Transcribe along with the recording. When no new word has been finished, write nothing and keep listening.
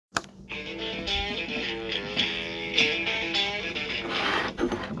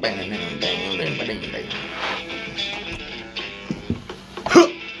You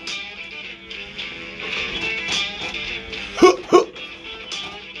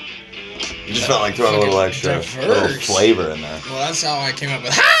just felt like throwing a little extra little flavor in there. Well, that's how I came up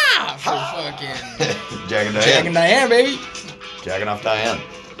with ha for fucking Jack and Diane. Jack and Diane, baby. Jacking off Diane.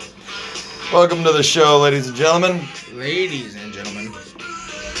 Welcome to the show, ladies and gentlemen. Ladies and gentlemen.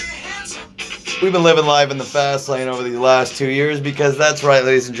 We've been living life in the fast lane over these last 2 years because that's right,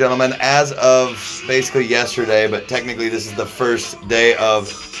 ladies and gentlemen, as of basically yesterday, but technically this is the first day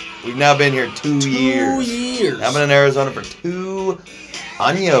of, we've now been here 2 years. 2 years. I've been in Arizona for 2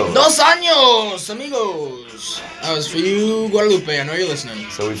 años. 2 años, amigos. That was for you, Guadalupe. I know you're listening.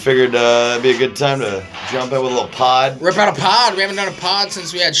 So we figured it'd be a good time to jump in with a little pod. Rip out a pod. We haven't done a pod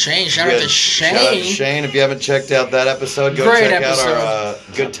since we had Shane. Shout out to Shane. Shout out to Shane. If you haven't checked out that episode, go Great check episode. out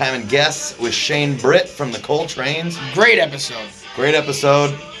our Good Time and Guests with Shane Britt from the Coltranes. Great episode. Great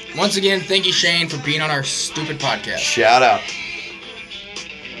episode. Once again, thank you, Shane, for being on our stupid podcast. Shout out.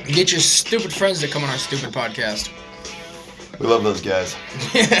 Get your stupid friends to come on our stupid podcast. We love those guys.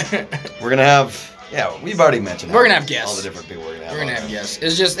 We're going to have, we've already mentioned We're going to have guests. all the different people we're going to have. We're going to have guests.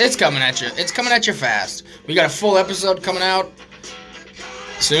 It's coming at you. It's coming at you fast. We got a full episode coming out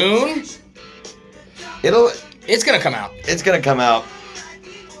soon. It's going to come out. It's going to come out.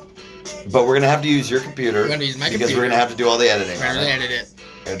 But we're going to have to use your computer. We're going to use my computer. Because we're going to have to do all the editing. We're going to edit it.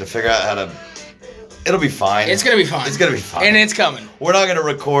 We have to figure out how to... It'll be fine. It's going to be fine. It's going to be fine. And it's coming. We're not going to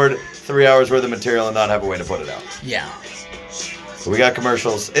record 3 hours worth of material and not have a way to put it out. Yeah. We got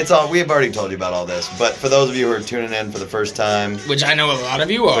commercials. We've already told you about all this. But for those of you who are tuning in for the first time... Which I know a lot of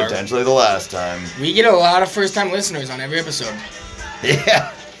you are. Potentially the last time. We get a lot of first-time listeners on every episode.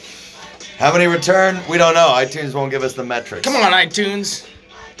 Yeah. How many return? We don't know. iTunes won't give us the metrics. Come on, iTunes.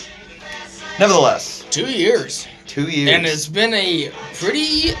 Nevertheless. 2 years. 2 years. And it's been a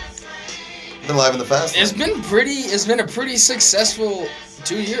pretty... Been live in the fast lane. It's been a pretty successful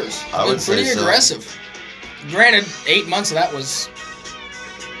 2 years. I would say pretty so. aggressive. Granted, 8 months of that was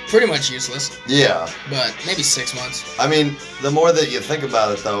pretty much useless. Yeah. But maybe 6 months. I mean, the more that you think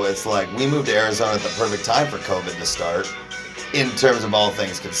about it, though, it's like we moved to Arizona at the perfect time for COVID to start, in terms of all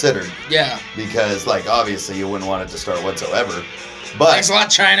things considered. Yeah. Because, like, obviously you wouldn't want it to start whatsoever. But thanks a lot,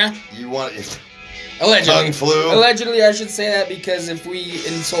 China. You want Allegedly. Tongue flu. Allegedly, I should say that because if we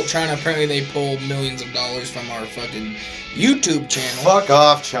insult China, apparently they pull millions of dollars from our fucking YouTube channel. Fuck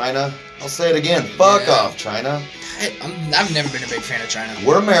off, China. I'll say it again. Fuck off, China. I've never been a big fan of China.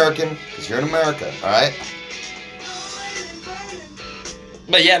 We're American, because you're in America, alright?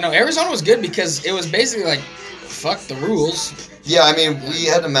 But yeah, no, Arizona was good because it was basically like, fuck the rules. Yeah, I mean, we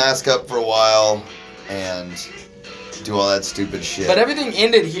had to mask up for a while and do all that stupid shit. But everything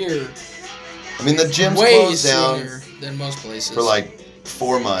ended here. I mean, the gyms way closed down sooner than most places for like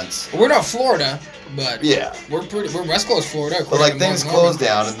 4 months. We're not Florida, but yeah, we're West Coast Florida. But like things closed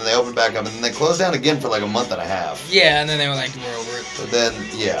down and then they opened back up and then they closed down again for like a month and a half. Yeah, and then they were like, we're over it. But then,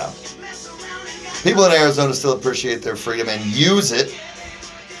 yeah, people in Arizona still appreciate their freedom and use it.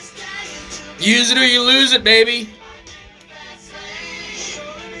 Use it or you lose it, baby.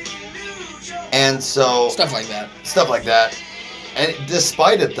 And so stuff like that. And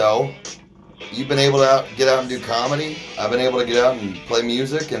despite it, though, you've been able to get out and do comedy. I've been able to get out and play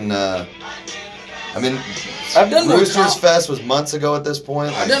music, and I mean, I've done Roosters Fest was months ago at this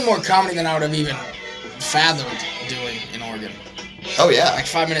point. I've done more comedy than I would have even fathomed doing in Oregon. Oh yeah, like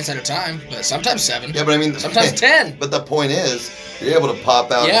 5 minutes at a time, but sometimes 7. Yeah, but I mean, sometimes 10. But the point is, you're able to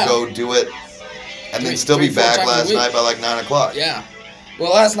pop out and go do it, and then still be back last night by like 9 o'clock. Yeah.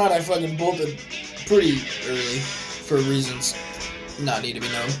 Well, last night I fucking bolted pretty early for reasons not need to be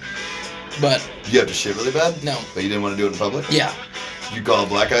known. But you have to shit really bad? No. But you didn't want to do it in public? Yeah. You call a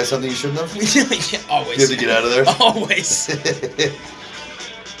black guy something you shouldn't have? Yeah, always. You have to get out of there? Always.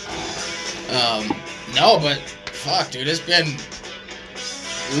 No, but fuck, dude, it's been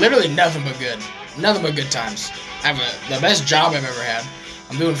literally nothing but good. Nothing but good times. I have the best job I've ever had.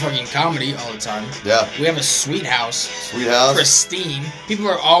 I'm doing fucking comedy all the time. Yeah. We have a sweet house. Sweet house. Pristine. People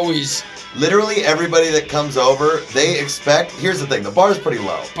are always... Literally everybody that comes over, they expect... Here's the thing. The bar's pretty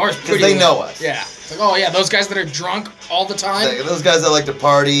low. Bar's pretty low. Because they know us. Yeah. It's like, oh yeah, those guys that are drunk all the time. Those guys that like to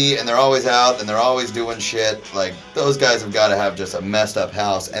party, and they're always out, and they're always doing shit. Like, those guys have got to have just a messed up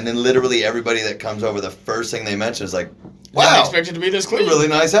house. And then literally everybody that comes over, the first thing they mention is like, wow. I didn't expect it to be this clean. Really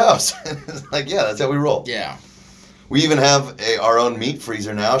nice house. Like, yeah, that's how we roll. Yeah. We even have our own meat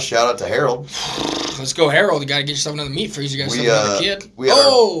freezer now. Shout out to Harold. Let's go, Harold. You got to get yourself another meat freezer. You got yourself another kid.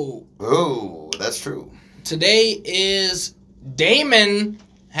 Oh, that's true. Today is Damon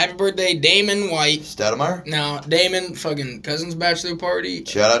Happy birthday, Damon White. Stoudemire? Now, Damon, fucking cousin's bachelor party.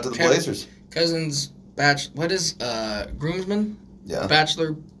 Shout out to the Blazers. Cousin's what is, groomsman? Yeah.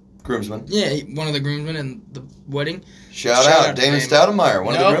 Bachelor. Groomsman. Yeah, one of the groomsmen in the wedding. Shout out Damon Stoudemire,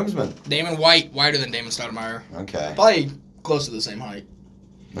 one of the groomsmen. Damon White, whiter than Damon Stoudemire. Okay. Probably close to the same height.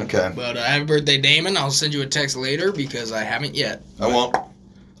 Okay. But happy birthday, Damon. I'll send you a text later because I haven't yet. I won't.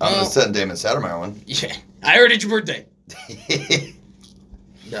 I'm going to send Damon Stoudemire one. Yeah. I heard it's your birthday.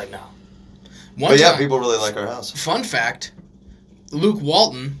 No. But yeah, people really like our house. Fun fact, Luke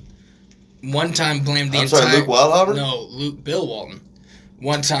Walton one time blamed the I'm sorry, Luke Wildhaber? No, Bill Walton.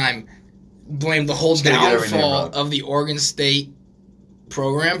 One time blamed the whole downfall of the Oregon State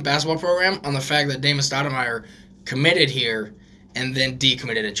basketball program, on the fact that Damon Stoudemire committed here and then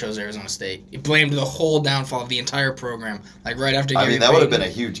decommitted and chose Arizona State. He blamed the whole downfall of the entire program, like right after Gary Payton. That would have been a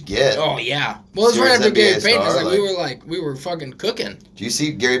huge get. Oh, yeah. Well, it was right after Gary Payton. It was we were fucking cooking. Do you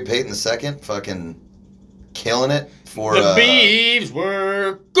see Gary Payton II fucking killing it for... The Beavs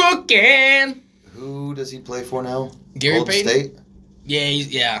were cooking! Who does he play for now? Gary Payton? State?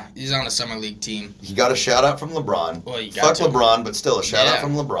 Yeah, he's on a summer league team. He got a shout out from LeBron. Well, you got LeBron, but still a shout out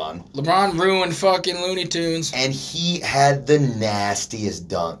from LeBron. LeBron ruined fucking Looney Tunes. And he had the nastiest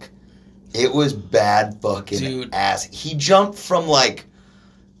dunk. It was bad fucking ass. He jumped from like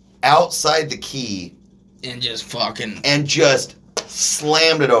outside the key and just fucking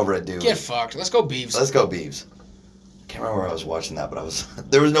slammed it over a dude. Get fucked. Let's go Beavs. Let's go Beavs. Can't remember where I was watching that, but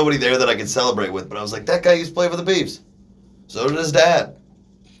there was nobody there that I could celebrate with, but I was like, that guy used to play for the Beavs. So did his dad.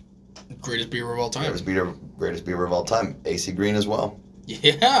 Greatest Beaver of all time. Greatest Beaver of all time. AC Green as well.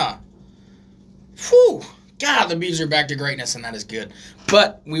 Yeah. Whew. God, the Beavs are back to greatness, and that is good.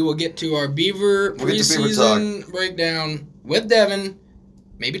 But we will get to our Beaver preseason breakdown with Devin,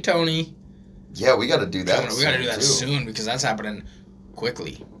 maybe Tony. Yeah, we got to do that. We got to do that soon because that's happening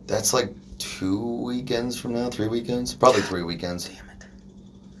quickly. That's like 2 weekends from now, 3 weekends? Probably 3 weekends. Damn it.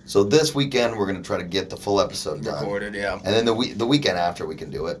 So this weekend, we're going to try to get the full episode done. Recorded, yeah. And then the weekend after, we can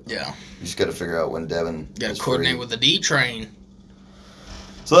do it. Yeah. You just got to figure out when Devin got to coordinate with the D train.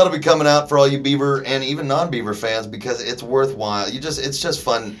 So that'll be coming out for all you Beaver and even non-Beaver fans because it's worthwhile. It's just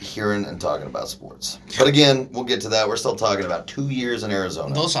fun hearing and talking about sports. But again, we'll get to that. We're still talking about 2 years in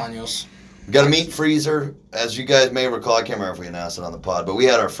Arizona. 2 años. We got a meat freezer. As you guys may recall, I can't remember if we announced it on the pod, but we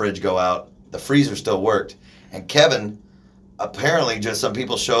had our fridge go out. The freezer still worked. And Kevin... apparently, just some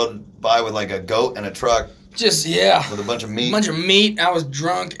people showed by with like a goat and a truck. With a bunch of meat. I was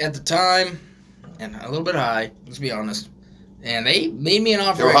drunk at the time and a little bit high, let's be honest. And they made me an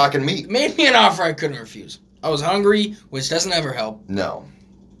offer. They were hawking meat. Made me an offer I couldn't refuse. I was hungry, which doesn't ever help. No.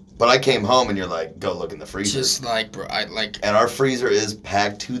 But I came home and you're like, go look in the freezer. Just like, bro, And our freezer is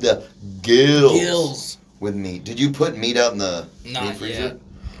packed to the gills with meat. Did you put meat out in the meat freezer? Yet.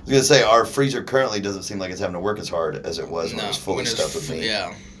 I was going to say, our freezer currently doesn't seem like it's having to work as hard as it was when it was fully stuffed with meat.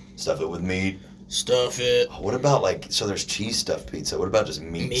 Yeah. Stuff it with meat. Stuff it. Oh, what about so there's cheese stuffed pizza. What about just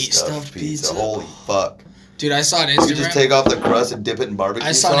meat stuffed pizza? Holy fuck. Dude, I saw an Instagram. You just take off the crust and dip it in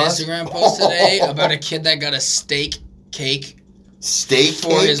barbecue sauce? I saw an Instagram post today about a kid that got a steak cake.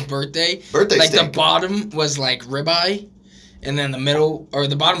 For his birthday. Steak. The bottom was like ribeye. And then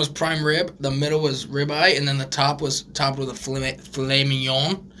the bottom was prime rib, the middle was ribeye, and then the top was topped with a filet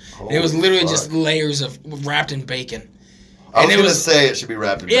mignon. And it was literally just layers of wrapped in bacon. I was going to say it should be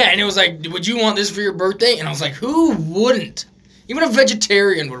wrapped in bacon. Yeah, and it was like, would you want this for your birthday? And I was like, who wouldn't? Even a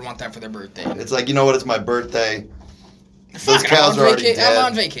vegetarian would want that for their birthday. It's like, you know what, it's my birthday. Those cows are already dead. I'm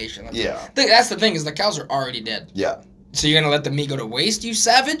on vacation. That's the thing, is the cows are already dead. Yeah. So you're going to let the meat go to waste, you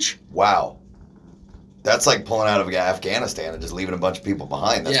savage? Wow. That's like pulling out of Afghanistan and just leaving a bunch of people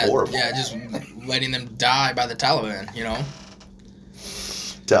behind. That's horrible. Yeah, just letting them die by the Taliban, you know?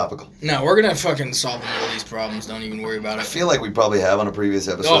 Topical. No, we're going to fucking solve the Middle East problems. Don't even worry about it. I feel like we probably have on a previous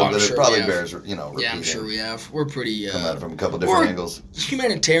episode, but it probably bears, repeating. Yeah, I'm sure we have. We're pretty... come at it from a couple different angles.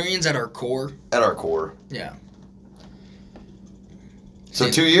 Humanitarians at our core. At our core. Yeah. So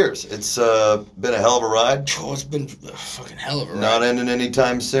 2 years. It's been a hell of a ride. Oh, it's been a fucking hell of a ride. Not ending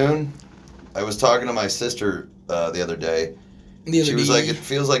anytime soon. I was talking to my sister the other day. She was like, it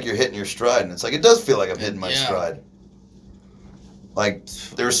feels like you're hitting your stride. And it's like, it does feel like I'm hitting my stride. Like,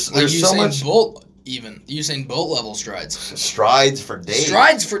 there's so much... Usain Bolt level strides. Strides for days.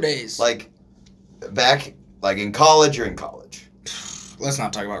 Strides for days. Like, back, like in college, you're in college. Let's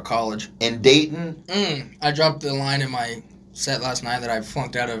not talk about college. In Dayton. I dropped the line in my set last night that I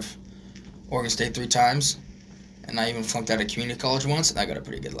flunked out of Oregon State 3 times. And I even flunked out of community college once, and I got a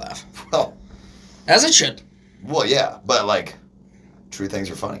pretty good laugh. Well. As it should. Well, yeah, but, like, true things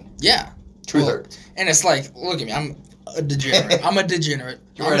are funny. Yeah. Truth hurts. And it's like, look at me, a degenerate. I'm a degenerate.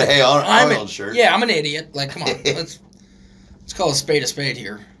 You're wearing a Hey Arnold shirt. Yeah, I'm an idiot. Like, come on. Let's call a spade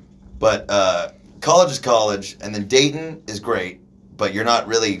here. But college is college, and then Dayton is great, but you're not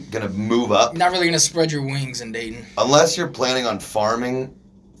really going to move up. You're not really going to spread your wings in Dayton. Unless you're planning on farming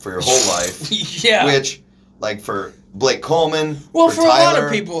for your whole life. Yeah. Which, like, for Blake Coleman, well, for Tyler, a lot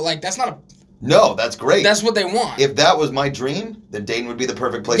of people, like, that's not a... No, that's great. That's what they want. If that was my dream, then Dayton would be the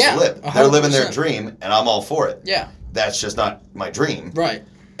perfect place to live. 100%. They're living their dream, and I'm all for it. Yeah. That's just not my dream. Right.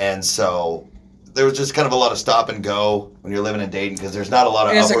 And so there was just kind of a lot of stop and go when you're living in Dayton because there's not a lot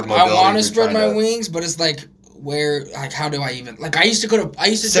of upward mobility. I want to spread my wings, but it's like, how do I even... Like, I used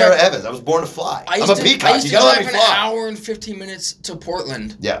to Sarah Evans, I was born to fly. I'm a peacock. I used to you gotta let me drive fly. an hour and 15 minutes to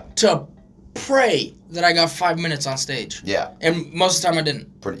Portland. Yeah. To pray that I got 5 minutes on stage. Yeah. And most of the time I didn't.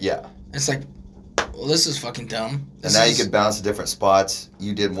 Yeah. It's like, well, this is fucking dumb. And now you could bounce to different spots.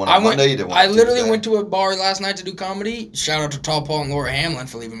 You did one on Monday, you did one on I literally Tuesday. went to a bar last night to do comedy. Shout out to Tall Paul and Laura Hamlin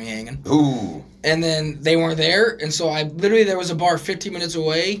for leaving me hanging. Ooh. And then they weren't there, and so there was a bar 15 minutes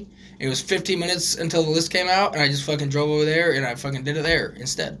away. It was 15 minutes until the list came out, and I just fucking drove over there, and I fucking did it there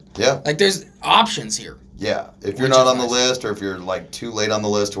instead. Yeah. Like, there's options here. Yeah. If you're not on the list, or if you're, like, too late on the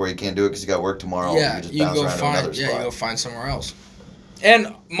list where you can't do it because you got work tomorrow, you just bounce around to another spot. Yeah, you go find somewhere else.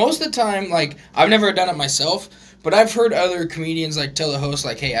 And most of the time, like, I've never done it myself, but I've heard other comedians, like, tell the host,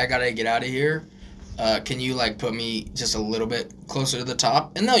 like, hey, I gotta get out of here. Can you, like, put me just a little bit closer to the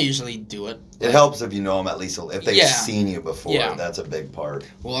top? And they'll usually do it. It helps if you know them at least, if they've seen you before. Yeah. That's a big part.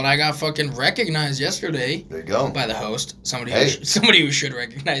 Well, and I got fucking recognized yesterday. There you go. By the host. Somebody who should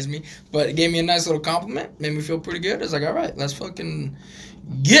recognize me. But it gave me a nice little compliment. Made me feel pretty good. I was like, all right, let's fucking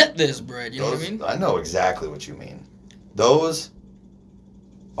get this bread. You know what I mean? I know exactly what you mean. Those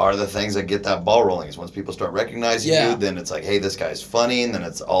are the things that get that ball rolling. Is once people start recognizing you, then it's like, hey, this guy's funny, and then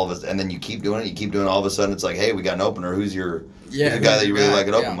it's all of us, and then you keep doing it, all of a sudden it's like, hey, we got an opener. Who's the guy that you really like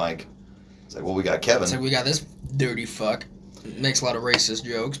at open mic? It's like, well, we got Kevin. It's like, we got this dirty fuck. Makes a lot of racist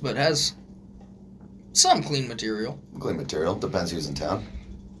jokes, but has some clean material. Clean material. Depends who's in town.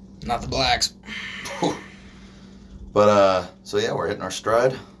 Not the blacks. But, so yeah, we're hitting our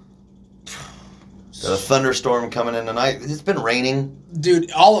stride. Got a thunderstorm coming in tonight. It's been raining.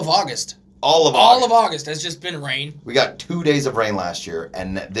 Dude, all of August. All of August has just been rain. We got 2 days of rain last year,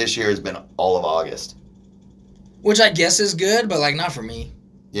 and this year has been all of August. Which I guess is good, but, like, not for me.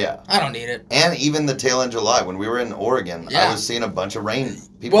 Yeah. I don't need it. And even the tail end of July, when we were in Oregon, I was seeing a bunch of rain.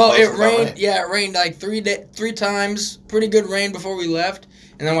 It rained. Yeah, it rained like three times. Pretty good rain before we left.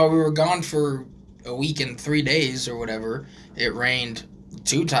 And then while we were gone for a week and 3 days or whatever, it rained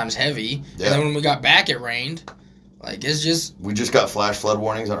 2 times heavy. Yeah. And then when we got back, it rained. Like, it's just... We just got flash flood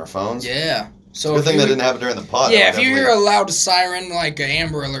warnings on our phones. Yeah. So good thing that didn't happen during the pod. Yeah, if you hear a loud siren, like an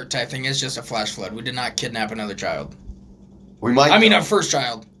Amber Alert type thing, it's just a flash flood. We did not kidnap another child. We might. I mean, our first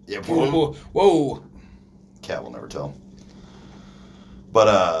child. Yeah. Whoa. Cat will never tell. But,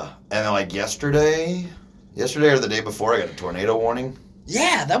 and then, like, yesterday or the day before, I got a tornado warning.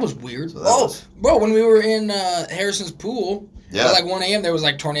 Yeah, that was weird. So bro, when we were in Harrison's pool, at like 1 a.m., there was,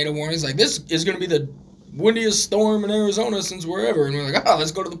 like, tornado warnings. Like, this is going to be the windiest storm in Arizona since wherever. And we were like,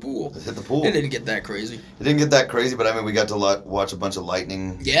 let's go to the pool. Let's hit the pool. It didn't get that crazy. It didn't get that crazy, but, I mean, we got to watch a bunch of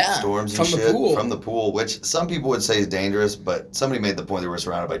lightning storms and shit. From the pool, which some people would say is dangerous, but somebody made the point that we're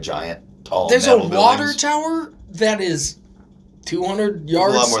surrounded by giant, tall There's metal a water buildings. Tower that is 200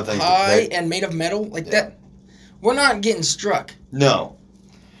 yards high and made of metal. Like that. We're not getting struck. No.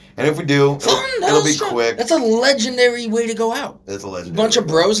 And if we do, it'll be quick. That's a legendary way to go out. It's a legendary. Bunch of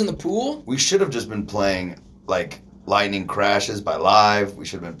bros in the pool. We should have just been playing, like, Lightning Crashes by Live. We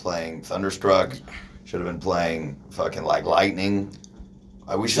should have been playing Thunderstruck. Should have been playing fucking, like, Lightning.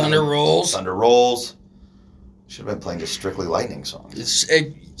 Thunder Rolls. Thunder Rolls. Should have been playing just strictly lightning songs. It's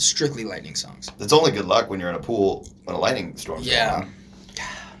strictly lightning songs. It's only good luck when you're in a pool when a lightning storm's going on.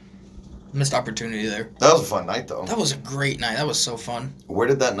 Missed opportunity there. That was a fun night, though. That was a great night. That was so fun. Where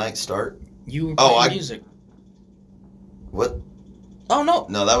did that night start? You were playing music. What? Oh, no.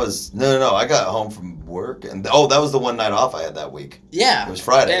 No, that was... No. I got home from work, and... that was the one night off I had that week. Yeah. It was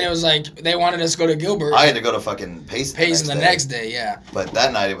Friday. And it was like, they wanted us to go to Gilbert. I had to go to fucking Payson the next day, yeah. But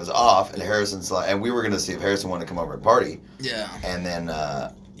that night it was off, and Harrison's like... And we were going to see if Harrison wanted to come over and party. Yeah. And then...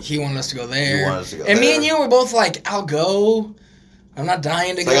 he wanted us to go there. He wanted us to go and there. Me and you were both like, I'll go... I'm not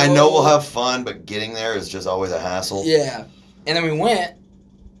dying to go. Like, I know we'll have fun, but getting there is just always a hassle. Yeah. And then we went,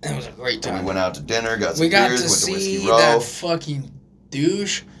 and it was a great time. And we went out to dinner, got some beers, We got to went to see Whiskey Row. that fucking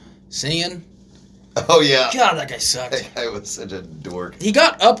douche singing. Oh, yeah. God, that guy sucked. That guy was such a dork. He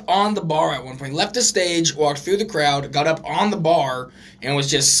got up on the bar at one point, left the stage, walked through the crowd, got up on the bar, and was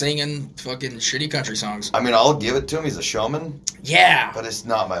just singing fucking shitty country songs. I mean, I'll give it to him. He's a showman. Yeah. But it's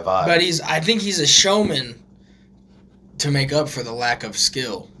not my vibe. But I think he's a showman to make up for the lack of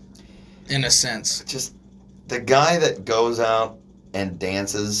skill, in a sense. Just the guy that goes out and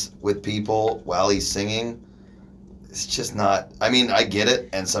dances with people while he's singing, it's just not... I mean, I get it,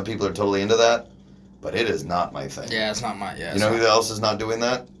 and some people are totally into that, but it is not my thing. Yeah, it's not my... Yeah, you know who else is not doing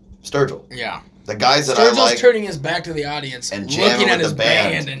that? Sturgill. Yeah. The guys that Sturgill's I like... turning his back to the audience and looking jamming at with his the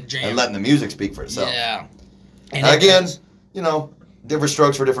band and jamming. and letting the music speak for itself. Yeah. And again, you know, different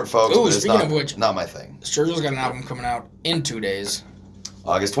strokes for different folks. Ooh, but it's speaking not, of which... not my thing. Sturgill's got an album coming out in 2 days.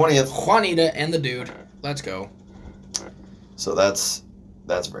 August 20th. Juanita and the Dude. Let's go. So that's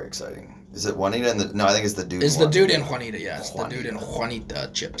very exciting. Is it Juanita and the... No, I think it's the Dude. It's the Dude and Juanita, yeah. It's Juanita. the Dude and Juanita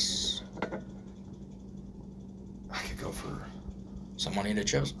chips. I could go for... Some Juanita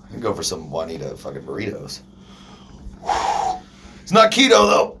chips. I could go for some Juanita fucking burritos. It's not keto,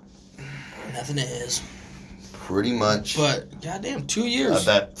 though. Nothing is. Pretty much. But, goddamn, 2 years.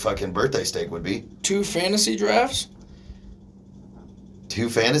 That fucking birthday steak would be. 2 fantasy drafts? 2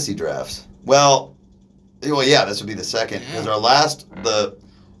 fantasy drafts. Well, yeah, this would be the second. Because our last...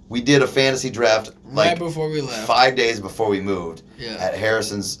 We did a fantasy draft Right before we left. 5 days before we moved Yeah. at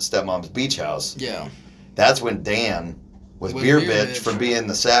Harrison's stepmom's beach house. Yeah. That's when Dan was With beer beer bitch bitch. for being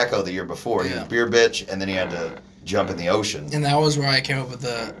the Sacco the year before. He Yeah. was beer bitch, and then he had to jump in the ocean. And that was where I came up with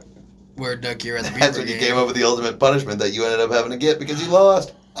the wear duck gear at the That's when you came up with the ultimate punishment that you ended up having to get because you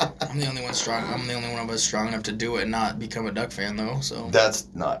lost. I'm the only one strong. I'm the only one of us strong enough to do it and not become a Duck fan, though. So That's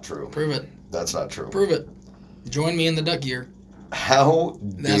not true. prove it. That's not true. Prove it. Join me in the Duck gear. How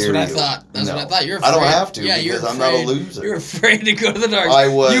That's dare what I you? thought. That's No. what I thought. You're afraid. I don't have to Yeah, because you're I'm not a afraid. loser. You're afraid to go to the dark. I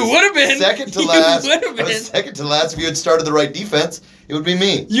was. You would have been second to last. You would have I was been. second to last. If you had started the right defense, it would be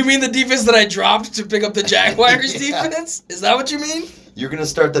me. You mean the defense that I dropped to pick up the Jaguars Yeah. defense? Is that what you mean? You're gonna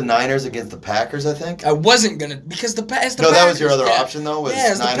start the Niners against the Packers, I think. I wasn't gonna because the Packers. No, that was your other option though. Was Yeah,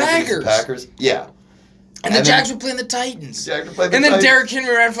 it's the Niners against Packers. the Packers. Yeah. And the then- Jags were playing the Titans. Jags were playing the And then Titans. Derrick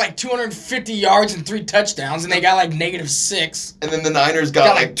Henry ran for like 250 yards and 3 touchdowns, and they got like -6. And then the Niners Got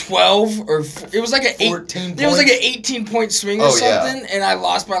got like 12 or it was like an 14 It was like points. an 18-point swing or Oh, yeah. something, and I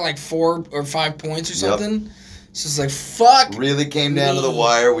lost by like 4 or 5 points or Yep. something. So it's like fuck. really came down to the me.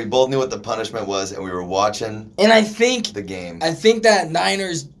 wire. We both knew what the punishment was, and we were watching And I think the game. that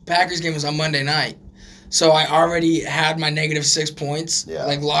Niners Packers game was on Monday night. So I already had my -6 points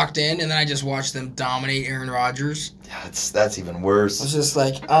like locked in, and then I just watched them dominate Aaron Rodgers. Yeah, that's even I was worse. just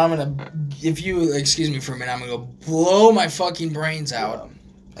like, if you excuse me for a minute, I'm gonna go blow my fucking brains out.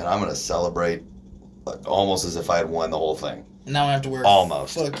 And I'm gonna celebrate like, almost as if I had won the whole thing. Now I have to wear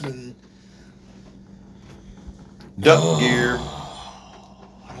Almost. fucking Duck gear.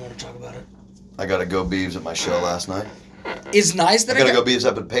 I don't want to talk about it. I gotta go Beavs at my show last night. It's nice that I gotta go Beavs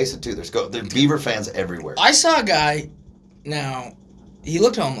up in Payson too. There's Beaver fans everywhere. I saw a guy. Now, he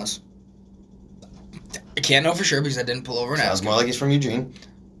looked homeless. I can't know for sure because I didn't pull over and Sounds ask more him. like he's from Eugene.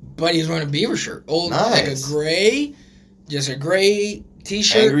 But he's wearing a Beaver shirt, like a Nice. gray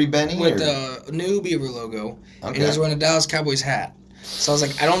T-shirt Angry Benny with or- the new Beaver logo, and Okay. he's wearing a Dallas Cowboys hat. So I was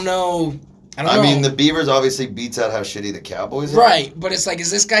like, I don't know. I mean, the Beavers obviously beats out how shitty the Cowboys are. Right, but it's like, is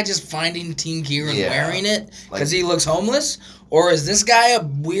this guy just finding team gear and wearing it because he looks homeless? Or is this guy a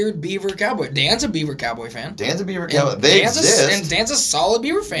weird Beaver Cowboy? Dan's a Beaver Cowboy fan. Dan's a Beaver Cowboy. They exist. And Dan's a solid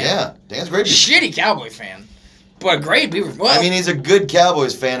Beaver fan. Yeah, Dan's a great Beaver. Shitty Cowboy fan. But a great Beaver. Well, I mean, he's a good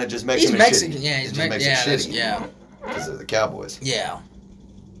Cowboys fan. It just makes he's him Mexican. shitty. Yeah, he's it just makes Mexican. him shitty. Yeah. Because of the Cowboys. Yeah.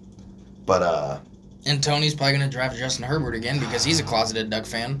 But, And Tony's probably going to draft Justin Herbert again because he's a closeted Duck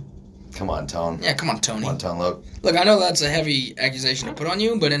fan. come on, Tone. Yeah, come on, Tony. Come on, Tone, look. Look, I know that's a heavy accusation to put on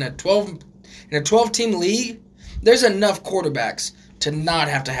you, but in a 12-team league, there's enough quarterbacks to not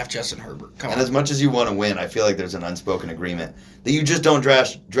have to have Justin Herbert. Come And on. as much as you want to win, I feel like there's an unspoken agreement that you just don't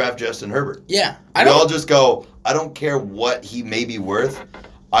draft Justin Herbert. Yeah. We all just go, I don't care what he may be worth.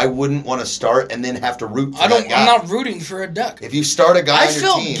 I wouldn't want to start and then have to root for that guy. I'm not rooting for a Duck. If you start a guy I on your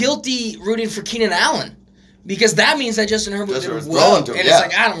felt team, guilty rooting for Keenan Allen because that means that Justin Herbert Justin did was well. throwing to him, And yeah. it's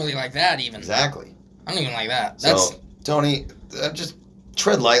like, I don't really like that even. Exactly. I don't even like that. That's So, Tony, just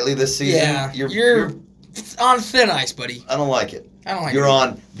tread lightly this season. Yeah, you're on thin ice, buddy. I don't like it. I don't like You're it.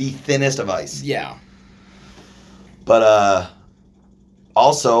 on the thinnest of ice. Yeah. But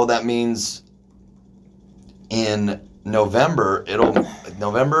also that means in November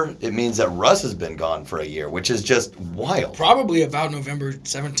it means that Russ has been gone for a year, which is just wild. Probably about November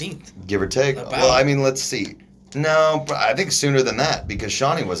 17th. Give or take. About. Well, I mean, let's see. No, I think sooner than that because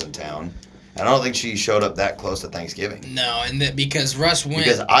Shawnee was in town. And I don't think she showed up that close to Thanksgiving. No, and because Russ went.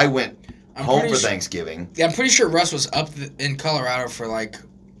 Because I went home for sure, Thanksgiving. Yeah, I'm pretty sure Russ was up in Colorado for like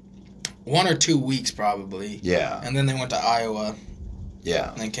 1 or 2 weeks probably. Yeah. And then they went to Iowa.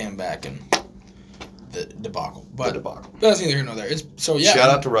 Yeah. And then came back and the debacle. But the debacle. That's neither here nor there. It's so yeah. Shout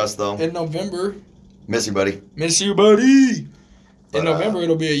out to Russ though. In November. Miss you, buddy. Miss you, buddy. But, in November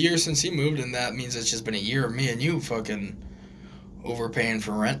it'll be a year since he moved, and that means it's just been a year of me and you fucking overpaying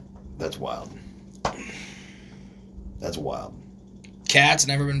for rent. That's wild. That's wild. Cat's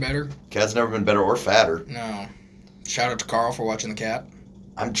never been better. Cat's never been better or fatter. No. Shout out to Carl for watching the cat.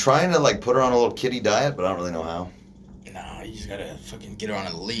 I'm trying to like put her on a little kitty diet, but I don't really know how. No, you just gotta fucking get her on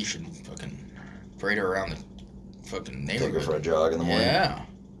a leash and fucking parade her around the fucking neighborhood. Take her for a jog in the morning. Yeah.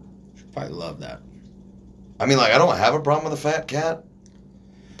 She'll probably love that. I mean, like, I don't have a problem with a fat cat,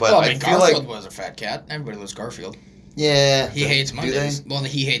 but well, I feel Garfield like was a fat cat. Everybody loves Garfield. yeah, He hates Mondays. Well,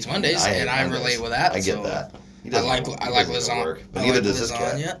 he hates Mondays, and I relate with that. I get so that. I like lasagna. But neither does this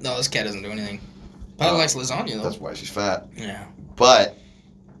cat. Lasagna. No, this cat doesn't do anything. Probably likes lasagna though. That's why she's fat. Yeah. But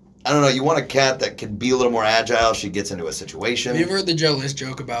I don't know. You want a cat that can be a little more agile. She gets into a situation. Have you ever heard the Joe List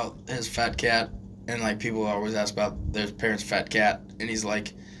joke about his fat cat? And like people always ask about their parents' fat cat, and he's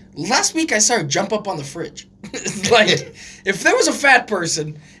like, "Last week I saw her jump up on the fridge." Like, if there was a fat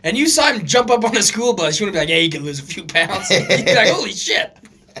person and you saw him jump up on a school bus, you would be like, "Hey, you can lose a few pounds." You'd be like, "Holy shit!"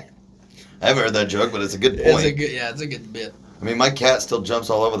 I haven't heard that joke, but it's a good point. It's a good bit. I mean, my cat still jumps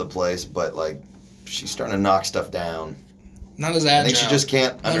all over the place, but like, she's starting to knock stuff down. Not as agile. I think she just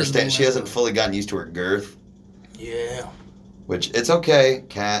can't understand. She hasn't fully gotten used to her girth. Yeah. Which, it's okay,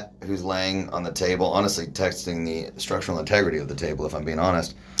 cat who's laying on the table, honestly testing the structural integrity of the table, if I'm being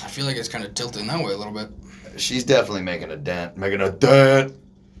honest. I feel like it's kind of tilting that way a little bit. She's definitely making a dent. Because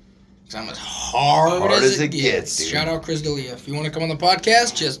I'm as hard as it gets. dude. Shout out Chris D'Elia. If you want to come on the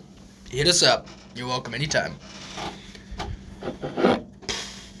podcast, just hit us up. You're welcome anytime.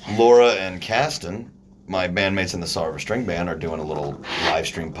 Laura and Caston, my bandmates in the Salt River String Band, are doing a little live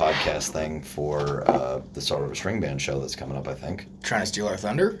stream podcast thing for the Salt River String Band show that's coming up, I think. Trying to steal our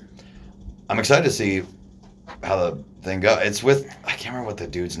thunder? I'm excited to see how the thing goes. It's with, I can't remember what the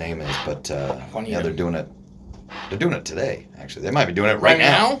dude's name is, but yeah, they're doing it. They're doing it today, actually. They might be doing it right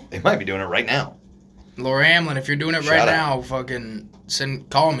now. They might be doing it right now. Laura Hamlin, if you're doing it right now, fucking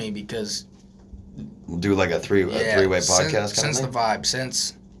call me because... We'll do like a three-way podcast Sense the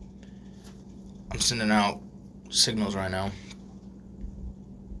vibe. I'm sending out signals right now.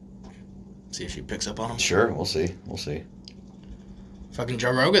 See if she picks up on them. Sure, we'll see. Fucking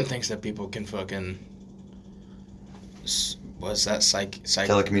Joe Rogan thinks that people can fucking... What's that?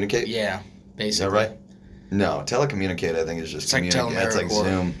 Telecommunicate? Yeah, basically. Is that right? No, telecommunicate I think is just communicate. It's like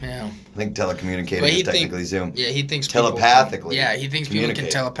Zoom. Yeah. I think telecommunicate is technically Zoom. Yeah, he thinks telepathically. He thinks people can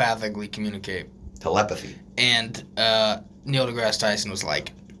telepathically communicate. Telepathy. And Neil deGrasse Tyson was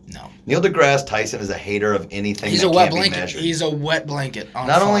like, no. Neil deGrasse Tyson is a hater of anything He's that a wet can't blanket. be measured. He's a wet blanket.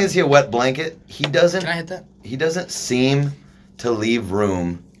 Not only is he a wet blanket, he doesn't. Can I hit that? He doesn't seem to leave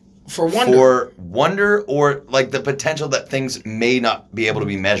room for wonder. For wonder or like the potential that things may not be able to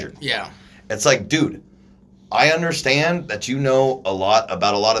be measured. Yeah. It's like, dude, I understand that you know a lot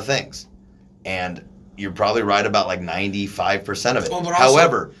about a lot of things, and you're probably right about like 95% of it. Well,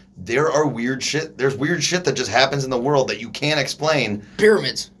 however, there are weird shit. There's weird shit that just happens in the world that you can't explain.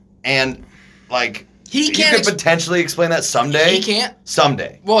 Pyramids. And like you could potentially explain that someday. He can't.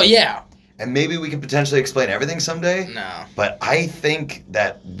 Someday. Well, yeah. And maybe we could potentially explain everything someday. No. But I think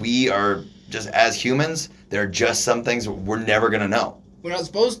that we are just as humans. There are just some things we're never gonna know. We're not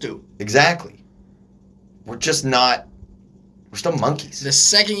supposed to. Exactly. We're just not. We're still monkeys. The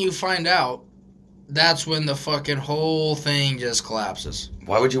second you find out, that's when the fucking whole thing just collapses.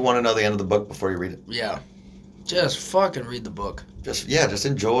 Why would you want to know the end of the book before you read it? Yeah. Just fucking read the book. Just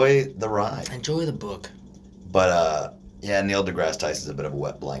enjoy the ride. Enjoy the book. But, yeah, Neil deGrasse Tyson's a bit of a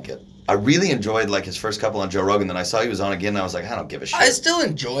wet blanket. I really enjoyed, like, his first couple on Joe Rogan. Then I saw he was on again, and I was like, I don't give a shit. I still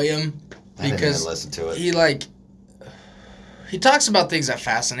enjoy him. I didn't even listen to it. He talks about things that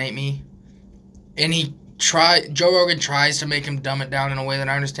fascinate me. And Joe Rogan tries to make him dumb it down in a way that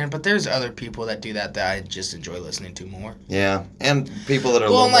I understand, but there's other people that do that I just enjoy listening to more. Yeah, and people that are a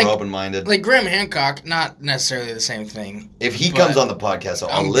little more open-minded. Like Graham Hancock, not necessarily the same thing. If he comes on the podcast,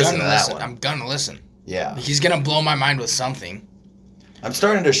 I'll listen to that one. I'm gonna listen. Yeah. He's gonna blow my mind with something. I'm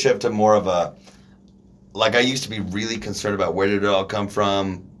starting to shift to more of a... Like, I used to be really concerned about where did it all come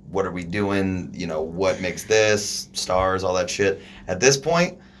from, what are we doing, what makes this, stars, all that shit. At this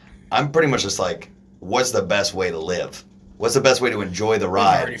point, I'm pretty much just like... What's the best way to live? What's the best way to enjoy the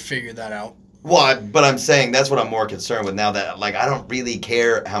ride? I've already figured that out. Well, but I'm saying that's what I'm more concerned with now that, like, I don't really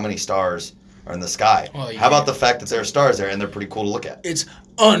care how many stars are in the sky. Well, How about the fact that there are stars there and they're pretty cool to look at? It's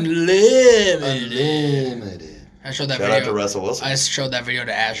unlimited. Unlimited. I showed that Shout video. out to Russell Wilson. I showed that video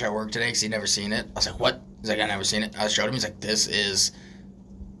to Ash at work today because he'd never seen it. I was like, what? He's like, I never seen it. I showed him. He's like, this is...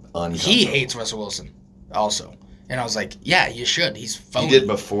 He hates Russell Wilson also. And I was like, yeah, you should. He's phony. He did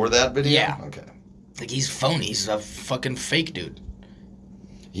before that video? Yeah. Okay. Like, he's phony. He's a fucking fake dude.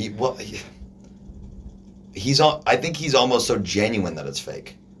 I think he's almost so genuine that it's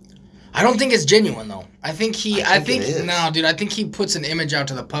fake. I don't think it's genuine, though. I think it is. No, dude, I think he puts an image out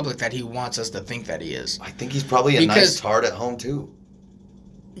to the public that he wants us to think that he is. I think he's probably a nice tart at home, too.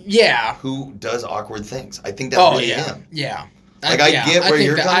 Yeah. Who does awkward things. I think that's really him. Yeah. I get where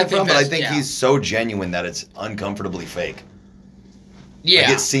you're coming from, but I think he's so genuine that it's uncomfortably fake. Yeah. Like,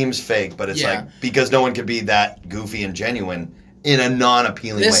 it seems fake, but it's like, because no one could be that goofy and genuine in a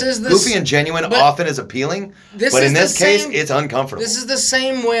non-appealing way. Goofy and genuine often is appealing, but in this case, it's uncomfortable. This is the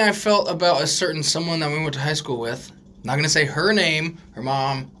same way I felt about a certain someone that we went to high school with. I'm not going to say her name. Her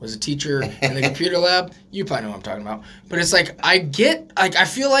mom was a teacher in the computer lab. You probably know what I'm talking about. But it's like, I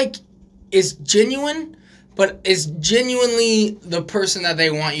feel like it's genuine, but it's genuinely the person that they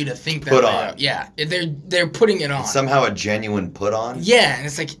want you to think that put they on. are. Yeah, they're putting it on. It's somehow a genuine put on. Yeah, and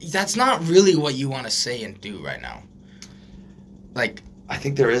it's like, that's not really what you want to say and do right now. Like, I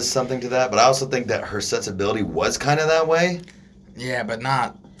think there is something to that, but I also think that her sensibility was kind of that way. Yeah, but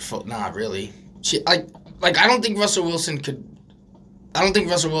not really. I don't think Russell Wilson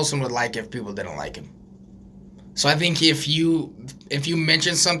would like if people didn't like him. So I think if you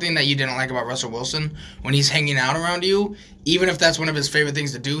mention something that you didn't like about Russell Wilson when he's hanging out around you, even if that's one of his favorite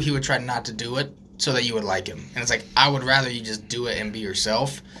things to do, he would try not to do it so that you would like him. And it's like, I would rather you just do it and be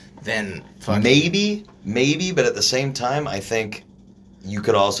yourself than fucking... Maybe, but at the same time, I think you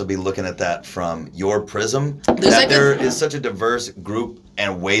could also be looking at that from your prism. There is such a diverse group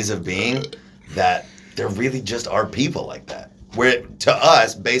and ways of being that there really just are people like that. Where, to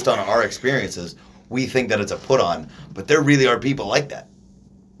us, based on our experiences, we think that it's a put on, but there really are people like that.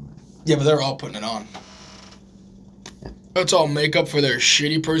 Yeah, but they're all putting it on. That's all makeup for their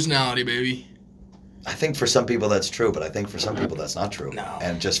shitty personality, baby. I think for some people that's true, but I think for some people that's not true. No.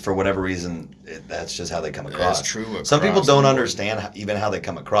 And just for whatever reason, that's just how they come across. That's true. Some people don't understand even how they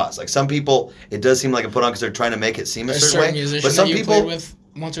come across. Like some people, it does seem like a put on because they're trying to make it seem a certain way. Musician but some that you people played with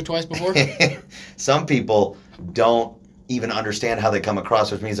once or twice before. Some people don't even understand how they come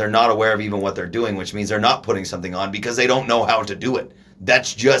across, which means they're not aware of even what they're doing, which means they're not putting something on because they don't know how to do it.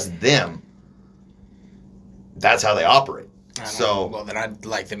 That's just them. That's how they operate. So well, then I'd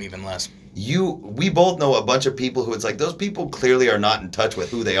like them even less. We both know a bunch of people who it's like those people clearly are not in touch with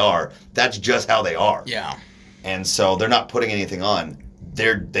who they are. That's just how they are. Yeah. And so they're not putting anything on.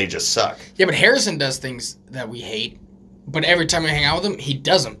 They just suck. Yeah, but Harrison does things that we hate, but every time we hang out with him, he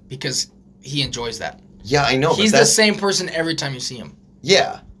does them because he enjoys that. Yeah, I know. He's the same person every time you see him.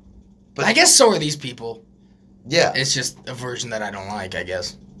 Yeah. But I guess so are these people. Yeah. It's just a version that I don't like, I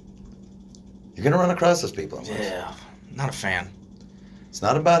guess. You're going to run across those people. Yeah. Not a fan. It's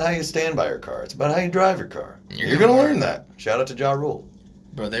not about how you stand by your car. It's about how you drive your car. You're going to learn that. Shout out to Ja Rule.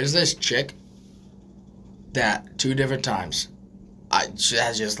 Bro, there's this chick that 2 different times she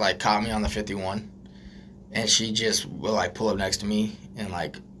has just, like, caught me on the 51. And she just will, like, pull up next to me and,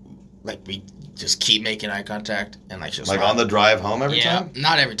 like we just keep making eye contact. And, like, she'll like, on the drive home every time? Yeah,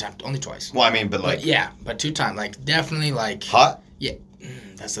 not every time. Only twice. Well, I mean, but, like... But 2 times. Like, definitely, like... Hot? Yeah.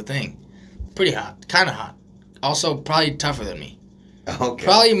 That's the thing. Pretty hot. Kind of hot. Also, probably tougher than me. Okay.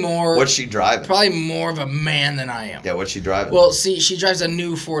 Probably more... What's she driving? Probably more of a man than I am. Yeah, what's she driving? Well, see, she drives a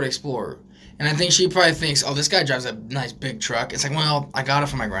new Ford Explorer. And I think she probably thinks, oh, this guy drives a nice big truck. It's like, well, I got it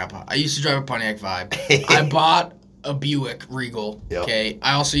from my grandpa. I used to drive a Pontiac Vibe. I bought a Buick Regal. Yep. Okay.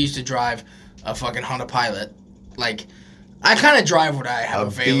 I also used to drive a fucking Honda Pilot. Like, I kind of drive what I have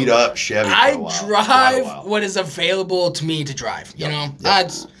available. Beat up Chevy. I drive what is available to me to drive. You know,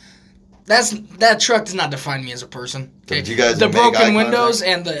 that truck does not define me as a person. Okay? You guys the broken windows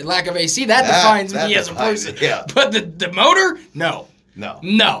and the lack of AC that defines me as a person. Yeah. But the motor, no.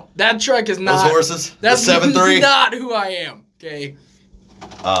 That truck is not. Those horses. That's the 7.3. Not who I am. Okay.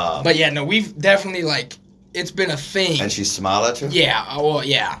 But yeah, no, we've definitely it's been a thing. And she smiled at you? Yeah. Well,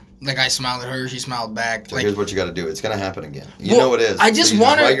 yeah. Like I smiled at her, she smiled back. So here's what you got to do. It's gonna happen again. You know it is. I just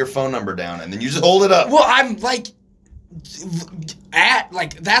want to write your phone number down and then you just hold it up. Well, I'm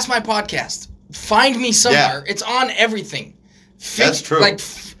that's my podcast. Find me somewhere. Yeah. It's on everything. That's true.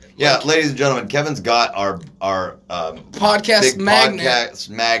 Ladies and gentlemen, Kevin's got our podcast big magnet podcast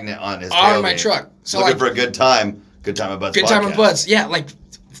magnet on his on my truck. So looking for a good time. Good time of Butts. Good time of Butts. Yeah,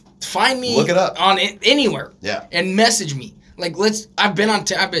 find me. Look it up on anywhere. Yeah. And message me. Like, I've been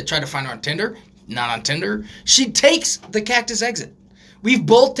tried to find her on Tinder. Not on Tinder. She takes the Cactus exit. We've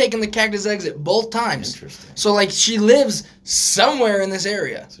both taken the Cactus exit both times. Interesting. So, like, she lives somewhere in this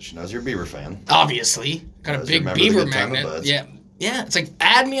area. So she knows you're a Beaver fan. Obviously. Got a big beaver magnet. Yeah. Yeah. It's like,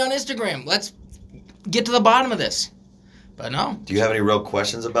 add me on Instagram. Let's get to the bottom of this. But no. Do you have any real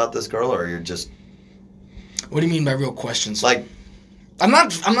questions about this girl, or you're just... What do you mean by real questions? Like... I'm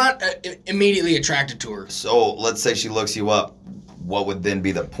not immediately attracted to her. So, let's say she looks you up. What would then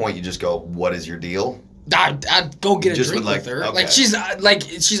be the point? You just go, what is your deal? I'd go get a drink with her. Okay.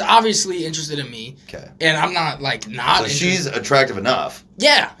 She's obviously interested in me. Okay. And I'm not not. So she's attractive enough.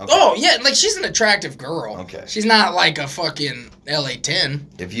 Yeah. Okay. Oh yeah. Like she's an attractive girl. Okay. She's not like a fucking LA 10.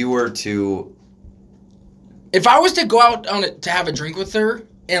 If you were to. If I was to go out on it to have a drink with her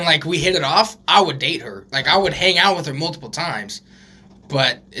and like we hit it off, I would date her. Like I would hang out with her multiple times.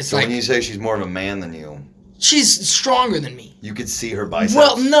 But it's so like. When you say she's more of a man than you. She's stronger than me. You could see her biceps.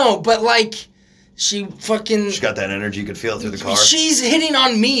 Well, no, but like. She got that energy. You could feel it through the car. She's hitting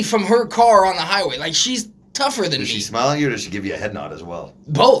on me from her car on the highway. Like, she's tougher than me. Does she smile at you, or does she give you a head nod as well?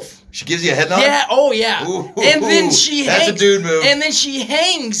 Both. She gives you a head nod? Yeah, oh yeah. Ooh, and then she hangs. That's a dude move. And then she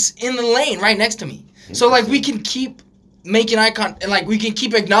hangs in the lane right next to me. So, like, we can keep making eye contact, and, like, we can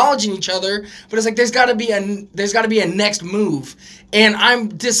keep acknowledging each other, but it's like there's got to be a next move. And I'm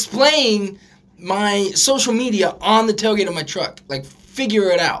displaying my social media on the tailgate of my truck. Like,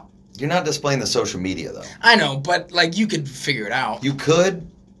 figure it out. You're not displaying the social media, though. I know, but, like, you could figure it out. You could.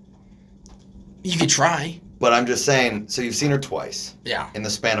 You could try. But I'm just saying, so you've seen her twice. Yeah. In the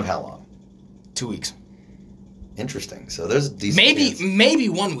span of how long? 2 weeks. Interesting. So there's a decent chance. Maybe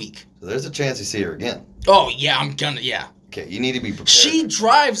 1 week. So there's a chance you see her again. Oh, yeah, yeah. Okay, you need to be prepared. She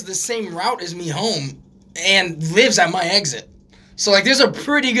drives the same route as me home and lives at my exit. So, like, there's a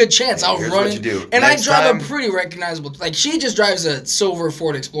pretty good chance I'll run what you do. And Next I drive time, a pretty recognizable... Like, she just drives a silver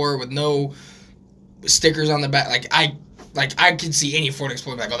Ford Explorer with no stickers on the back. Like I could see any Ford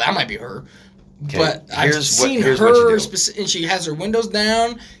Explorer like, oh, that might be her. Okay, but I've seen her, and she has her windows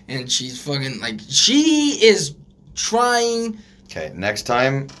down, and she's fucking, like, she is trying... Okay, next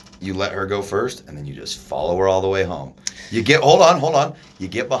time, you let her go first, and then you just follow her all the way home. You get, hold on. You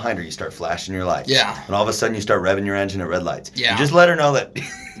get behind her, you start flashing your lights. Yeah. And all of a sudden, you start revving your engine at red lights. Yeah. You just let her know that...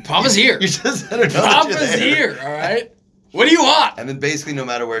 Papa's here. You just let her know Papa's that you're there. here, all right? What do you want? And then basically, no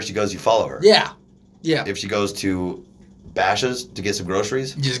matter where she goes, you follow her. Yeah. Yeah. If she goes to Bash's to get some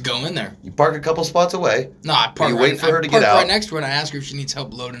groceries... Just go in there. You park a couple spots away. No, I park you wait for her to get out. right next to her, and I ask her if she needs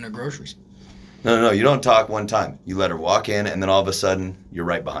help loading her groceries. No. You don't talk one time. You let her walk in, and then all of a sudden, you're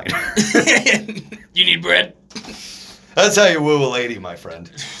right behind her. You need bread? That's how you woo a lady, my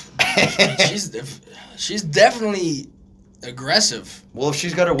friend. She's definitely aggressive. Well, if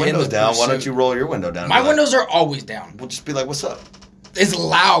she's got her windows down, why don't you roll your window down? My windows are always down. We'll just be like, what's up? It's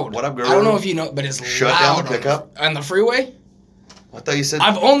loud. What up, girl? I don't know if you know, but it's Shut loud. Shut down the pickup? On the freeway? I thought you said...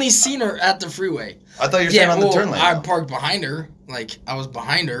 I've only seen her at the freeway. I thought you were saying on the turn lane. I parked behind her. Like, I was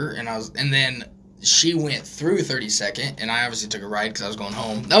behind her, and then she went through 32nd, and I obviously took a ride because I was going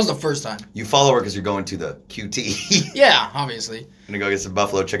home. That was the first time. You follow her because you're going to the QT. Yeah, obviously. Gonna go get some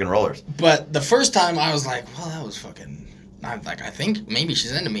buffalo chicken rollers. But the first time, I was like, well, that was fucking... I think maybe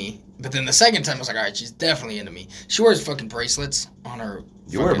she's into me. But then the second time, I was like, all right, she's definitely into me. She wears fucking bracelets on her...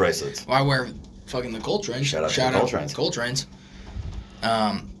 You wear bracelets? Well, I wear fucking the Coltrane's. Shout out to the Coltrane's. Coltrane's.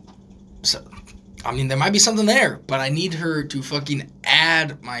 So, I mean, there might be something there, but I need her to fucking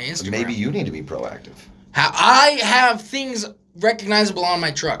add my Instagram. Maybe you need to be proactive. I have things recognizable on my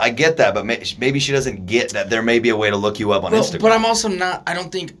truck. I get that, but maybe she doesn't get that there may be a way to look you up on Instagram. But I'm also not... I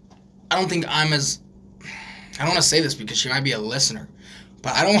don't think I'm as... I don't want to say this because she might be a listener,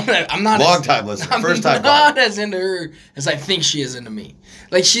 but I don't want to... I'm not... Long-time listener. First-time I'm not as into her as I think she is into me.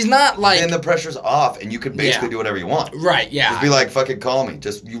 Like, she's not like... Then the pressure's off, and you can basically do whatever you want. Right, yeah. Just be like, fucking call me.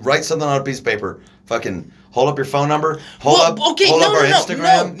 Just, you write something on a piece of paper, fucking hold up your phone number, hold up our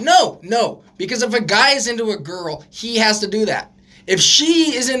Instagram. No. Because if a guy is into a girl, he has to do that. If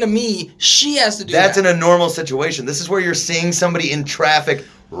she is into me, she has to do that. That's in a normal situation. This is where you're seeing somebody in traffic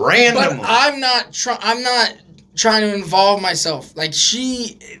randomly. But I'm not trying to involve myself. Like,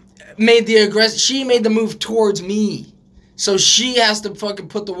 she made the move towards me. So she has to fucking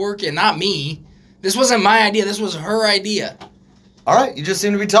put the work in, not me. This wasn't my idea. This was her idea. All right, you just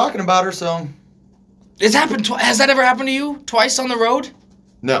seem to be talking about her, so... It's happened has that ever happened to you? Twice on the road?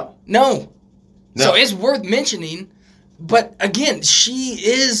 No. So it's worth mentioning. But again, she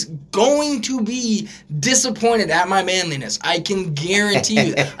is going to be disappointed at my manliness. I can guarantee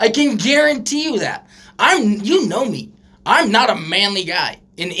you that. I can guarantee you that. You know me. I'm not a manly guy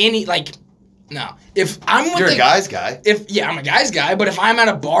in any, like, No. If I'm with You're a guy's guy. I'm a guy's guy, but if I'm at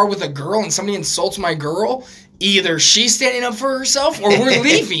a bar with a girl and somebody insults my girl, either she's standing up for herself or we're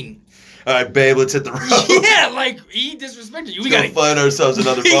leaving. All right, babe, let's hit the road. Yeah, like, he disrespected you. We gotta find ourselves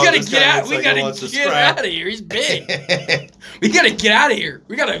another bar. We gotta This get guy out. looks We like gotta he wants to get scrap. out of here. He's big. We gotta get out of here.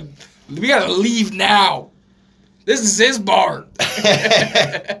 We gotta leave now. This is his bar.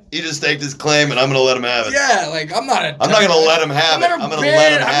 He just staked his claim, and I'm gonna let him have it. Yeah, like, I'm not gonna let him have it. I'm gonna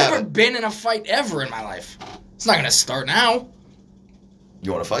let him have I've never it. been in a fight ever in my life. It's not gonna start now.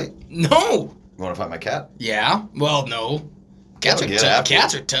 You want to fight? No. You want to fight my cat? Yeah. Well, no. Cats are Get tough. after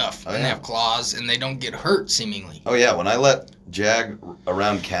Cats it. are tough. Oh, And yeah. they have claws, and they don't get hurt, seemingly. Oh yeah, when I let Jag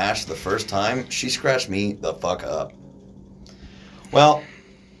around Cash the first time, she scratched me the fuck up. Well,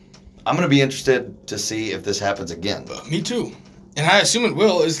 I'm gonna be interested to see if this happens again. Me too. And I assume it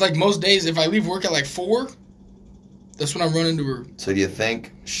will. It's like most days, if I leave work at like 4, that's when I run into her. So do you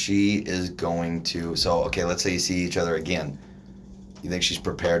think she is going to... So, okay, let's say you see each other again. You think she's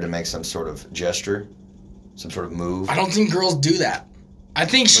prepared to make some sort of gesture? Some sort of move? I don't think girls do that. I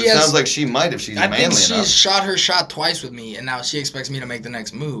think she It has... sounds like she might if she's I manly think she's enough. shot her shot twice with me, and now she expects me to make the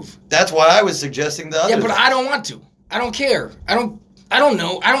next move. That's why I was suggesting the other Yeah, but thing. I don't want to. I don't care. I don't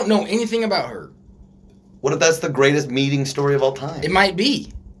know. I don't know anything about her. What if that's the greatest meeting story of all time? It might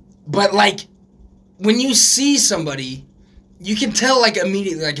be. But, like, when you see somebody, you can tell, like,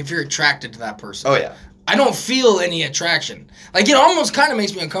 immediately, like, if you're attracted to that person. Oh, yeah. I don't feel any attraction. Like, it almost kind of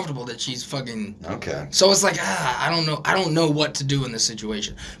makes me uncomfortable that she's fucking... Okay. So it's like, I don't know. I don't know what to do in this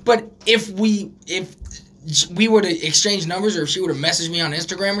situation. But if we were to exchange numbers, or if she would have messaged me on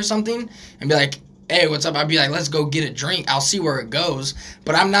Instagram or something and be like, hey, what's up? I'd be like, let's go get a drink. I'll see where it goes.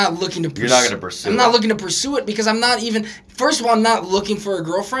 But I'm not looking to pursue... You're not going to pursue I'm it. not looking to pursue it because I'm not even... First of all, I'm not looking for a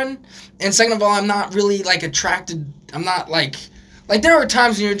girlfriend. And second of all, I'm not really, like, attracted... I'm not, like... Like, there are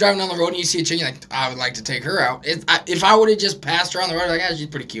times when you're driving down the road and you see a chick, you're like, I would like to take her out. If I would have just passed her on the road, I'd be like, she's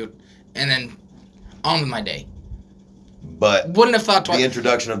pretty cute. And then on with my day. But Wouldn't have thought twice. the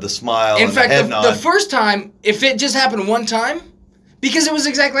introduction of the smile In and fact, the head nod. the first time, if it just happened one time, because it was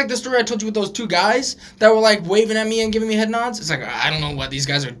exactly like the story I told you with those 2 guys that were like waving at me and giving me head nods. It's like, I don't know what these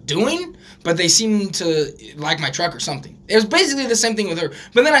guys are doing, but they seem to like my truck or something. It was basically the same thing with her.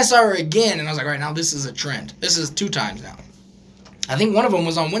 But then I saw her again and I was like, all right, now this is a trend. This is 2 times now. I think one of them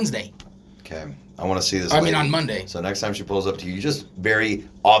was on Wednesday. Okay. I want to see this I mean, lady. on Monday. So next time she pulls up to you, you just very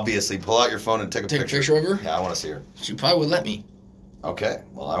obviously pull out your phone and take a Take picture. a picture of her? Yeah, I want to see her. She probably would let me. Okay.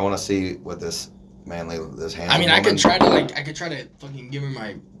 Well, I want to see what this this handsome I mean, I woman- could try to fucking give her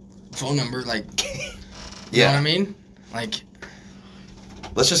my phone number, like, you know what I mean? Like,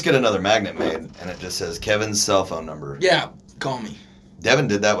 Let's just get another magnet made, and it just says Kevin's cell phone number. yeah, call me. Devin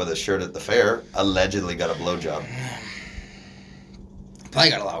did that with his shirt at the fair. Allegedly got a blowjob. Probably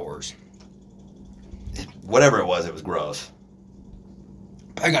got a lot worse. Whatever it was gross.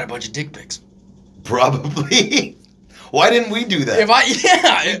 I got a bunch of dick pics. Probably. Why didn't we do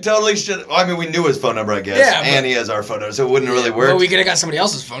that? You totally should. I mean, we knew his phone number, I guess. Yeah, and he has our phone number, so it wouldn't really work. Well, we could have got somebody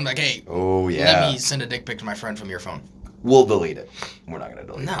else's phone. Like, hey, Oh, yeah. let me send a dick pic to my friend from your phone. We'll delete it. We're not going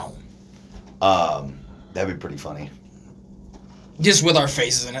to delete No. it. That'd be pretty funny. Just with our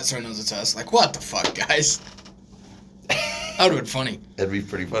faces in it so he knows it's us. Like, what the fuck, guys? That would have been funny. That'd be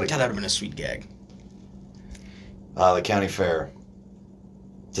pretty funny. God, that would have been a sweet gag. The county fair.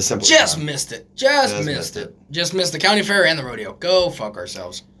 It's a simple Just time. missed it. Just missed it. Just missed the county fair and the rodeo. Go fuck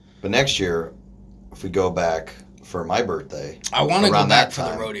ourselves. But next year, if we go back for my birthday, I want to go around back that for the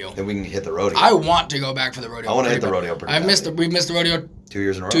time, rodeo. then we can hit the rodeo. I want to go back for the rodeo. I want to hit pretty the bad. rodeo pretty badly. We've missed the rodeo 2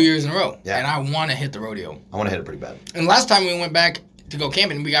 years in a row. 2 years in a row. Yeah. And I want to hit the rodeo. I want to hit it pretty bad. And last time we went back to go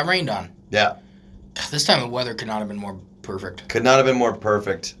camping, we got rained on. Yeah. God, this time the weather could not have been more perfect. Could not have been more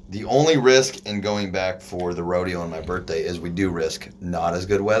perfect. The only risk in going back for the rodeo on my birthday is we do risk not as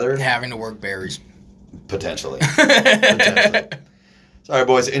good weather. Having to work berries. Potentially. Potentially. Sorry,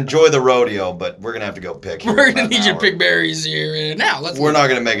 boys. Enjoy the rodeo, but we're going to have to go pick. here We're in going to about need an you to hour. pick berries here and now. We're not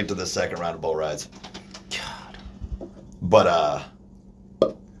going to make it to the second round of bull rides. God. But,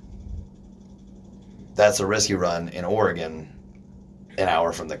 that's a risky run in Oregon, an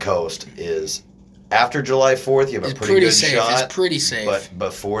hour from the coast, is after July 4th, you have It's a pretty pretty good safe. shot. It's pretty safe. But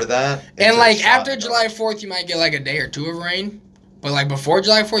before that, it's And a like shot after in the July dark. 4th, you might get like a day or 2 of rain. But like before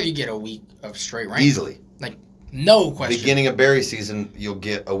July 4th, you get a week of straight rain. Easily. Like, no question. Beginning of berry season, you'll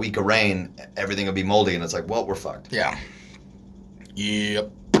get a week of rain, everything will be moldy, and it's like, well, we're fucked. Yeah.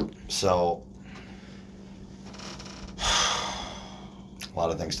 Yep. So, a lot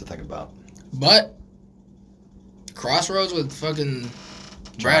of things to think about. But Crossroads with fucking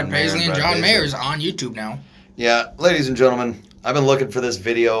Brad Mayer Paisley and Brad John Paisley. Mayer is on YouTube now. Yeah, ladies and gentlemen, I've been looking for this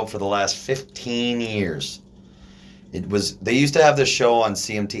video for the last 15 years. They used to have this show on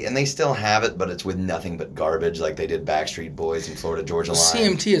CMT, and they still have it, but it's with nothing but garbage, like they did Backstreet Boys and Florida Georgia Line.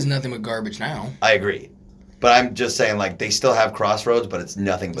 CMT is nothing but garbage now. I agree. But I'm just saying, like, they still have Crossroads, but it's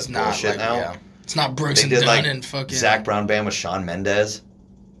nothing but bullshit now. Yeah. It's not Brooks and Dunn and fucking... Zach Brown Band with Shawn Mendes.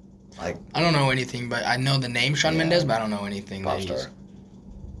 Like, I don't know anything, but I know the name Shawn Mendes, but I don't know anything. Pop star.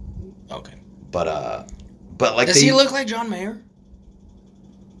 Okay. But like... Does he look like John Mayer?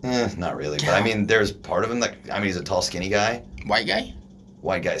 Not really. Yeah. But, I mean, there's part of him that... I mean, he's a tall, skinny guy. White guy?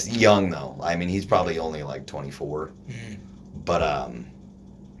 White guy's young, though. I mean, he's probably only, like, 24. Mm.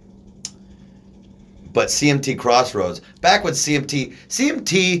 But CMT Crossroads, back when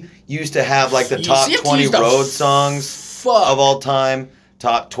CMT used to have like the top 20 road songs of all time,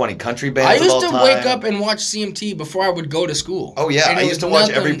 top 20 country bands of all time. I used to wake up and watch CMT before I would go to school. Oh yeah, I used to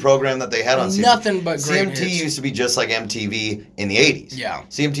watch every program that they had on CMT. Nothing but great CMT hits. Used to be just like MTV in the 80s. Yeah.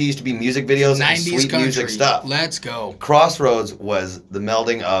 CMT used to be music videos and sweet country. Music stuff. Let's go. Crossroads was the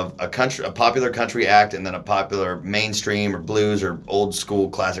melding of a popular country act and then a popular mainstream or blues or old school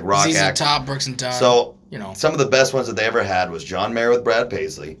classic rock act. ZZ Top, Brooks and Dunn. So, some of the best ones that they ever had was John Mayer with Brad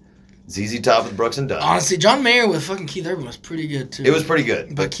Paisley, ZZ Top with Brooks and Dunn. Honestly, John Mayer with fucking Keith Urban was pretty good too. It was pretty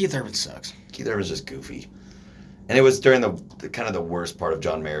good. But Keith Urban sucks. Keith Urban's just goofy. And it was during the kind of the worst part of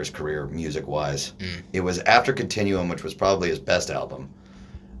John Mayer's career, music-wise. Mm. It was after Continuum, which was probably his best album.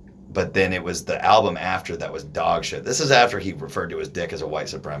 But then it was the album after that was dog shit. This is after he referred to his dick as a white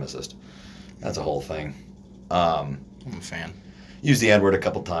supremacist. That's a whole thing. I'm a fan. Used the N-word a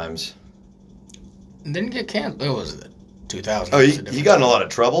couple times. Didn't get canceled. It was the 2000s. Oh, he got in a lot of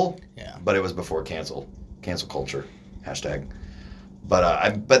trouble. Yeah. But it was before cancel culture, hashtag.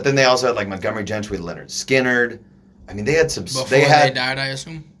 But then they also had like Montgomery Gentry, Leonard Skinner. I mean, they had some. Before they died, I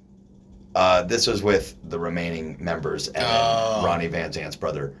assume. This was with the remaining members and then Ronnie Van Zant's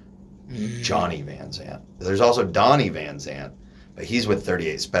brother, Johnny Van Zant. There's also Donnie Van Zant, but he's with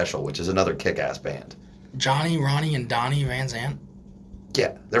 38 Special, which is another kick-ass band. Johnny, Ronnie, and Donnie Van Zant.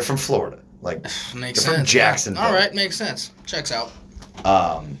 Yeah, they're from Florida. Like, makes they're sense. from Jacksonville. All right, makes sense. Checks out.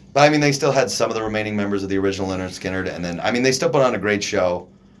 But I mean, they still had some of the remaining members of the original Leonard Skinner, and then I mean, they still put on a great show.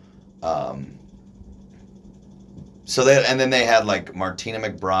 Then they had like Martina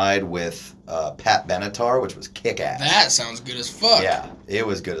McBride with Pat Benatar, which was kick-ass. That sounds good as fuck. Yeah, it